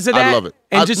 Because of that? I love it.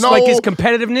 And just like his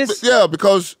competitiveness? Yeah,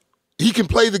 because he can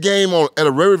play the game at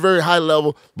a very, very high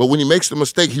level, but when he makes the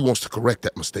mistake, he wants to correct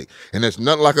that mistake. And there's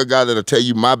nothing like a guy that'll tell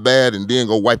you my bad and then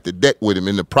go wipe the deck with him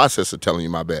in the process of telling you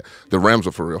my bad. The Rams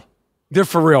are for real. They're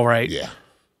for real, right? Yeah,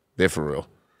 they're for real.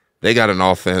 They got an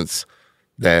offense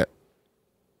that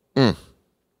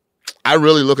I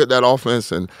really look at that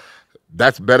offense, and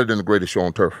that's better than the greatest show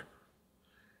on turf.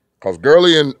 Because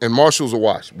Gurley and Marshall's a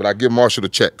wash, but I give Marshall the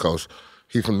check because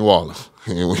he's from New Orleans.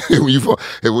 And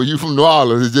when you from New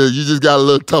Orleans, you just got a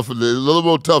little toughness, a little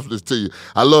more toughness to you.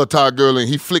 I love Todd Gurley,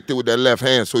 and he flicked it with that left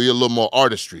hand, so he a little more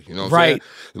artistry. You know what I'm saying?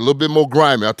 A little bit more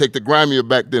grimy. I'll take the grimier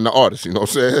back than the artist. You know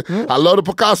what I'm saying? I love the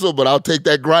Picasso, but I'll take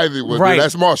that grimy one. Right.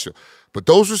 That's Marshall. But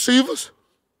those receivers,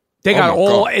 they got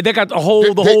the whole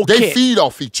kit. They feed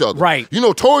off each other. Right. You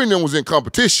know, Torrey and them was in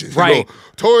competition. Right. You know,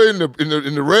 Torrey in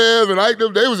the Rev and Ike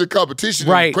them, they was in competition.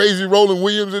 Right. Crazy Roland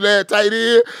Williams in that tight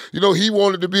end. You know, he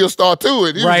wanted to be a star too,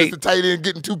 and he was just a tight end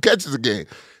getting 2 catches a game.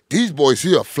 These boys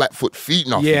here are flat foot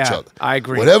feeding off each other. I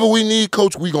agree. Whatever we need,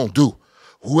 coach, we gonna do.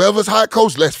 Whoever's hot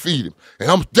coach, let's feed him.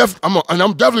 And I'm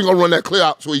definitely gonna run that clear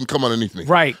out so he can come underneath me.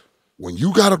 Right. When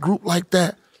you got a group like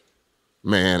that,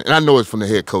 man, and I know it's from the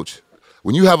head coach.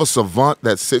 When you have a savant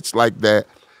that sits like that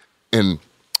and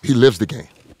he lives the game.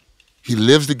 He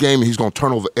lives the game and he's going to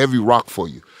turn over every rock for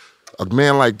you. A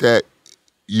man like that,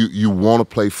 you want to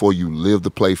play for, you live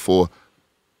to play for,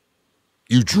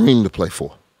 you dream to play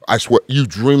for. I swear, you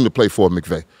dream to play for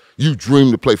McVay. You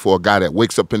dream to play for a guy that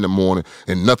wakes up in the morning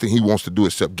and nothing he wants to do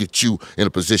except get you in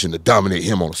a position to dominate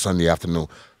him on a Sunday afternoon.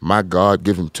 My God,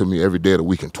 give him to me every day of the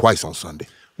week and twice on Sunday.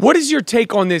 What is your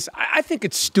take on this? I think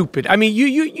it's stupid. I mean,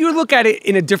 you look at it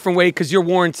in a different way because you're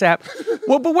Warren Sapp.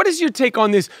 Well, but what is your take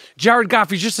on this? Jared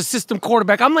Goff's just a system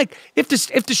quarterback. I'm like, if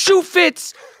the shoe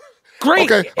fits, great.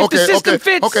 If the system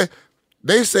fits. Okay.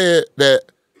 They said that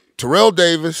Terrell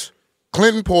Davis,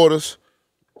 Clinton Portis,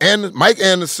 and Mike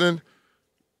Anderson,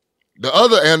 the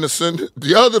other Anderson,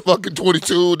 the other fucking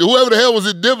 22, whoever the hell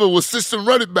was in Denver was system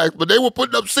running back, but they were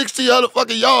putting up 1,600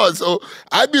 fucking yards. So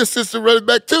I'd be a system running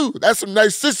back too. That's some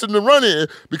nice system to run in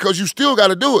because you still got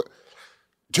to do it.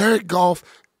 Jared Goff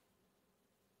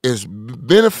is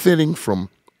benefiting from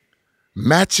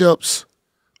matchups,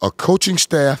 a coaching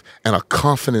staff, and a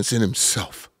confidence in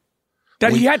himself.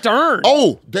 That he had to earn.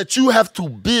 Oh, that you have to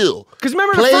build. Because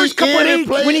remember the first couple of days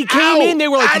when he came in, they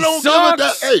were like, he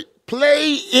sucks. Hey,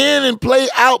 play in and play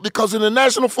out because in the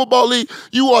National Football League,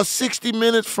 you are 60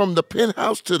 minutes from the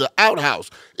penthouse to the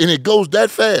outhouse, and it goes that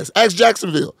fast. Ask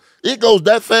Jacksonville. It goes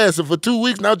that fast. And for 2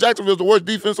 weeks, now Jacksonville's the worst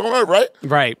defense on earth, right?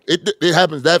 Right. It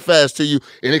happens that fast to you,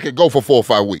 and it can go for 4 or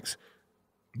 5 weeks.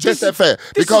 Just that fast.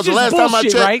 Because the last time I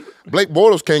checked, right? Blake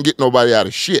Bortles can't get nobody out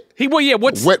of shit.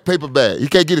 What's wet paper bag? He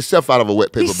can't get himself out of a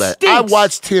wet paper bag. Stinks. I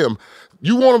watched him.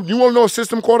 You want to know a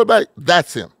system quarterback?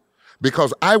 That's him.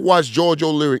 Because I watched George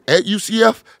O'Leary at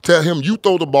UCF tell him, you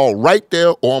throw the ball right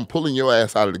there or I'm pulling your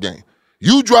ass out of the game.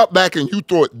 You drop back and you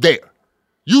throw it there.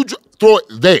 You throw it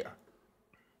there.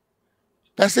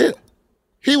 That's it.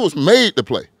 He was made to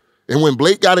play. And when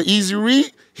Blake got an easy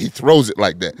read, he throws it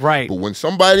like that. Right. But when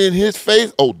somebody in his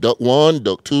face, duck 1,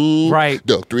 duck 2, right.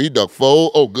 Duck 3, duck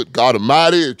 4, good God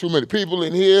almighty, there's too many people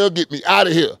in here, get me out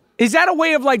of here. Is that a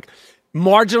way of like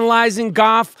marginalizing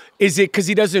Goff? Is it because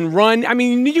he doesn't run? I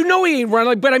mean, you know he ain't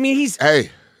run, but I mean he's.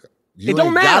 Hey, it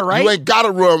don't matter, right? You ain't got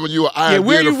to run when you're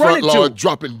in the front lawn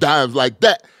dropping dimes like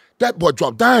that. That boy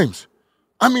dropped dimes.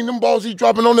 I mean, them balls he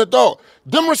dropping on that dog.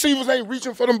 Them receivers ain't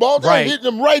reaching for them balls. They're hitting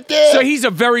them right there. So he's a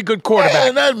very good quarterback.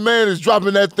 And that man is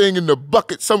dropping that thing in the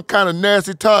bucket, some kind of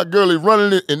nasty Todd Gurley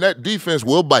running it, and that defense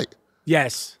will bite.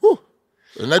 Yes. Whew.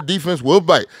 And that defense will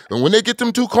bite. And when they get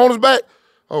them 2 corners back,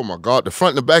 oh, my God, the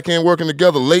front and the back end working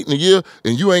together late in the year,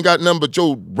 and you ain't got nothing but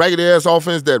your raggedy-ass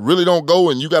offense that really don't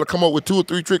go, and you got to come up with 2 or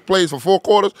 3 trick plays for 4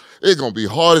 quarters, it's going to be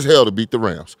hard as hell to beat the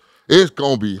Rams. It's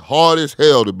going to be hard as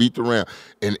hell to beat the Rams.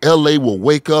 And L.A. will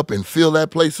wake up and fill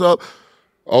that place up.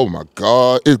 Oh, my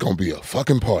God. It's going to be a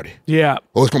fucking party. Yeah.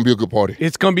 Oh, it's going to be a good party.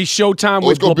 It's going to be showtime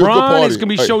with It's gonna be a good LeBron. party. It's going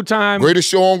to be showtime. Greatest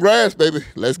show on grass, baby.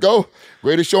 Let's go.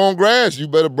 Greatest show on grass. You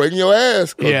better bring your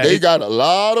ass because they got a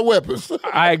lot of weapons.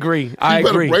 I agree. You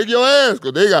better break your ass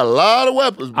because they got a lot of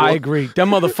weapons, bro. I agree. Them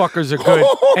motherfuckers are good.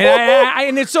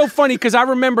 And it's so funny because I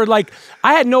remember, like,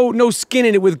 I had no skin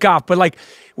in it with Goff, but, like,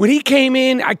 when he came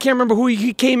in, I can't remember who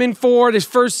he came in for. This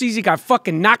first season, he got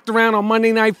fucking knocked around on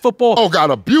Monday Night Football. Oh, got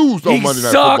abused on Monday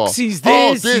Night Football. He's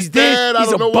this, he's that. He's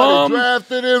I don't know why they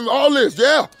drafted him. All this,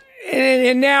 yeah.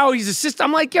 And now he's assistant.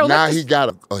 I'm like, yo. Now he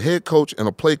got a head coach and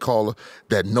a play caller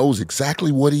that knows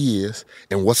exactly what he is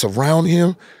and what's around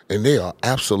him, and they are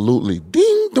absolutely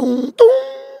ding, dong, dong.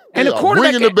 And the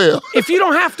quarterback, ringing the bell. If you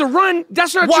don't have to run,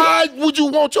 that's not Why would you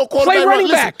want your quarterback play running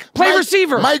Listen, back, play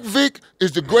receiver. Mike Vick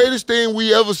is the greatest thing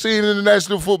we ever seen in the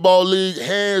National Football League,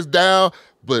 hands down.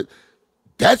 But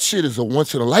that shit is a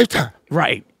once in a lifetime.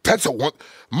 Right. That's a one.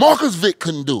 Marcus Vick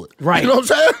couldn't do it. Right. You know what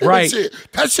I'm saying? Right.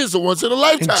 That shit's a once in a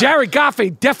lifetime. And Jared Goff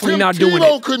ain't definitely not doing it.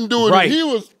 Tebow couldn't do it. Right. He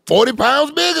was 40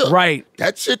 pounds bigger. Right.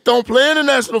 That shit don't play in the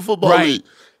National Football League.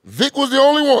 Vic was the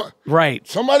only one. Right.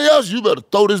 Somebody else, you better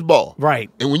throw this ball. Right.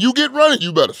 And when you get running,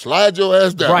 you better slide your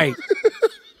ass down. Right.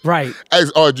 Right.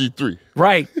 Ask RG3.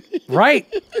 Right.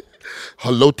 Right.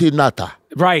 Hello, Tinata.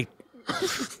 Right.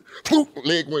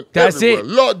 Leg went That's everywhere. it.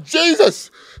 Lord Jesus.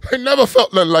 I never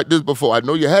felt nothing like this before. I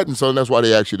know you hadn't, son. That's why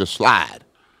they asked you to slide.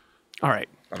 All right.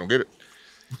 I don't get it.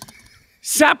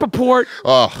 SAPPAPORT,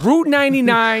 Route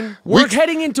 99. We're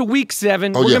heading into week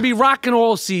 7. We're going to be rocking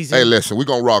all season. Hey, listen, we're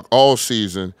going to rock all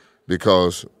season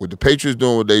because with the Patriots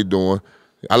doing what they doing,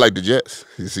 I like the Jets.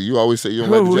 You see, you always say you don't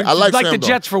like the Jets. I like Sam the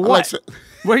Jets for what?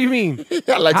 What do you mean?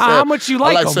 I like how much you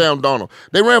like I like them? Sam Darnold.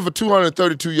 They ran for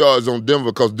 232 yards on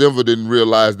Denver because Denver didn't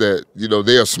realize that,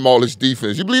 they're a smallish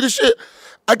defense. You believe this shit?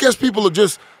 I guess people are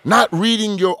just not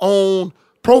reading your own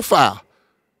profile.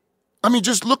 I mean,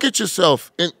 just look at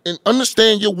yourself and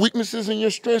understand your weaknesses and your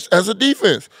strengths as a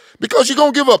defense because you're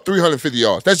going to give up 350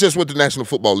 yards. That's just what the National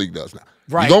Football League does now.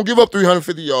 Right. You're going to give up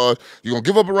 350 yards. You're going to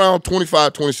give up around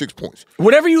 25, 26 points.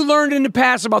 Whatever you learned in the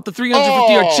past about the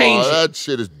 350-yard change. That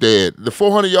shit is dead. The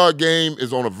 400-yard game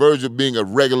is on the verge of being a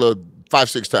regular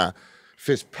 5-6 time.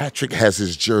 Fitzpatrick has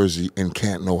his jersey in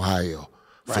Canton, Ohio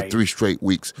for 3 straight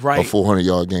weeks of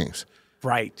 400-yard games.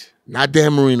 Right. Not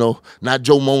Dan Marino, not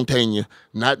Joe Montana,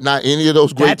 not any of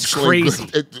those great. That's crazy.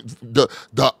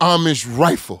 The Amish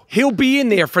rifle. He'll be in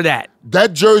there for that.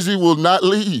 That jersey will not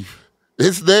leave.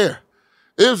 It's there.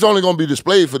 It's only going to be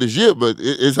displayed for this year, but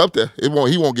it's up there. He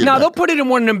won't get it Now, back. they'll put it in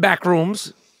one of them back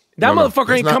rooms. That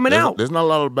motherfucker ain't coming out. There's not a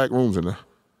lot of back rooms in there.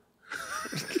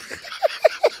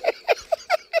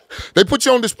 They put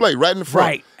you on display right in the front.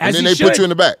 Right. And then they put you in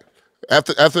the back.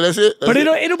 After that's it. But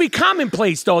it'll be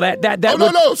commonplace though.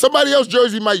 No. Somebody else's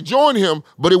jersey might join him,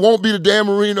 but it won't be the Dan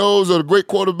Marinos or the great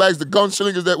quarterbacks, the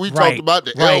gunslingers that we talked about,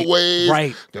 the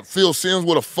Elways, the Phil Simms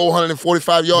with a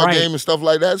 445-yard game and stuff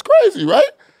like that. It's crazy, right?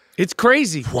 It's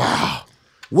crazy. Wow.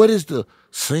 What is the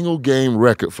single game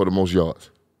record for the most yards?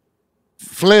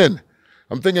 Flynn.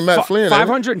 I'm thinking Matt Flynn.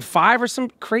 505 or some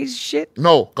crazy shit?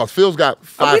 No, because Phil's got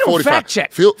 545. We don't fact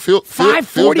check. Phil got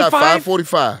 545?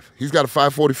 545. He's got a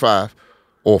 545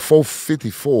 or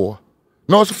 454.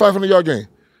 No, it's a 500-yard game.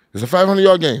 It's a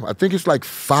 500-yard game. I think it's like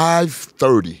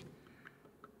 530.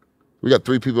 We got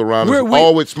 3 people around us,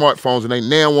 all with smartphones, and ain't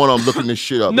now one of them looking this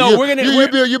shit up. No,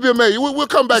 you'll be amazed. We'll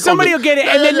come back. Somebody will get it,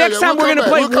 and then next time we're going to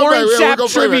play Warren Sapp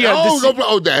trivia.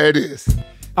 Oh, there it is.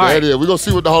 There it is. We're going to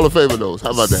see what the Hall of Famer knows.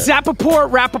 How about that?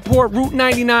 SAPPAPORT, Rapaport, Route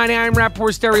 99, I Am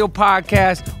Rapaport Stereo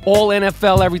Podcast, all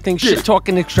NFL, everything,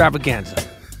 shit-talking extravaganza.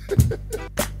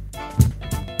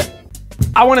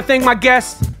 I want to thank my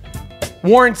guest,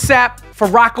 Warren Sapp, for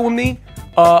rocking with me.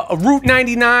 A Route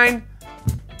 99,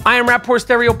 I Am Rapaport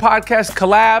Stereo Podcast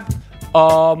collab.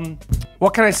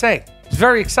 What can I say? It's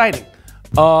very exciting.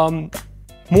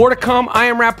 More to come, I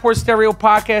Am Rapaport Stereo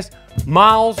Podcast.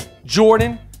 Miles,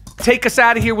 Jordan, take us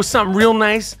out of here with something real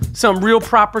nice, something real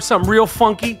proper, something real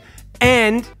funky.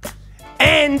 And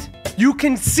you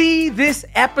can see this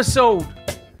episode,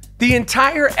 the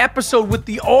entire episode with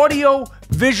the audio,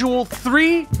 visual,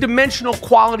 3-dimensional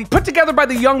quality put together by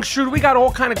the young shooter. We got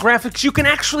all kind of graphics. You can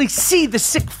actually see the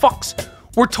sick fucks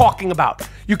we're talking about.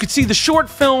 You can see the short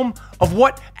film of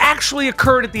what actually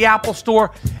occurred at the Apple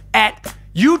Store at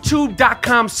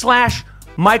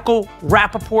youtube.com/Michael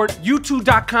Rapaport,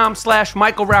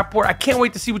 youtube.com/Michael Rapaport. I can't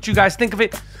wait to see what you guys think of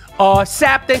it.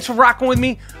 Sapp, thanks for rocking with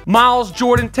me. Miles,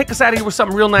 Jordan, take us out of here with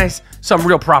something real nice, something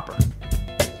real proper.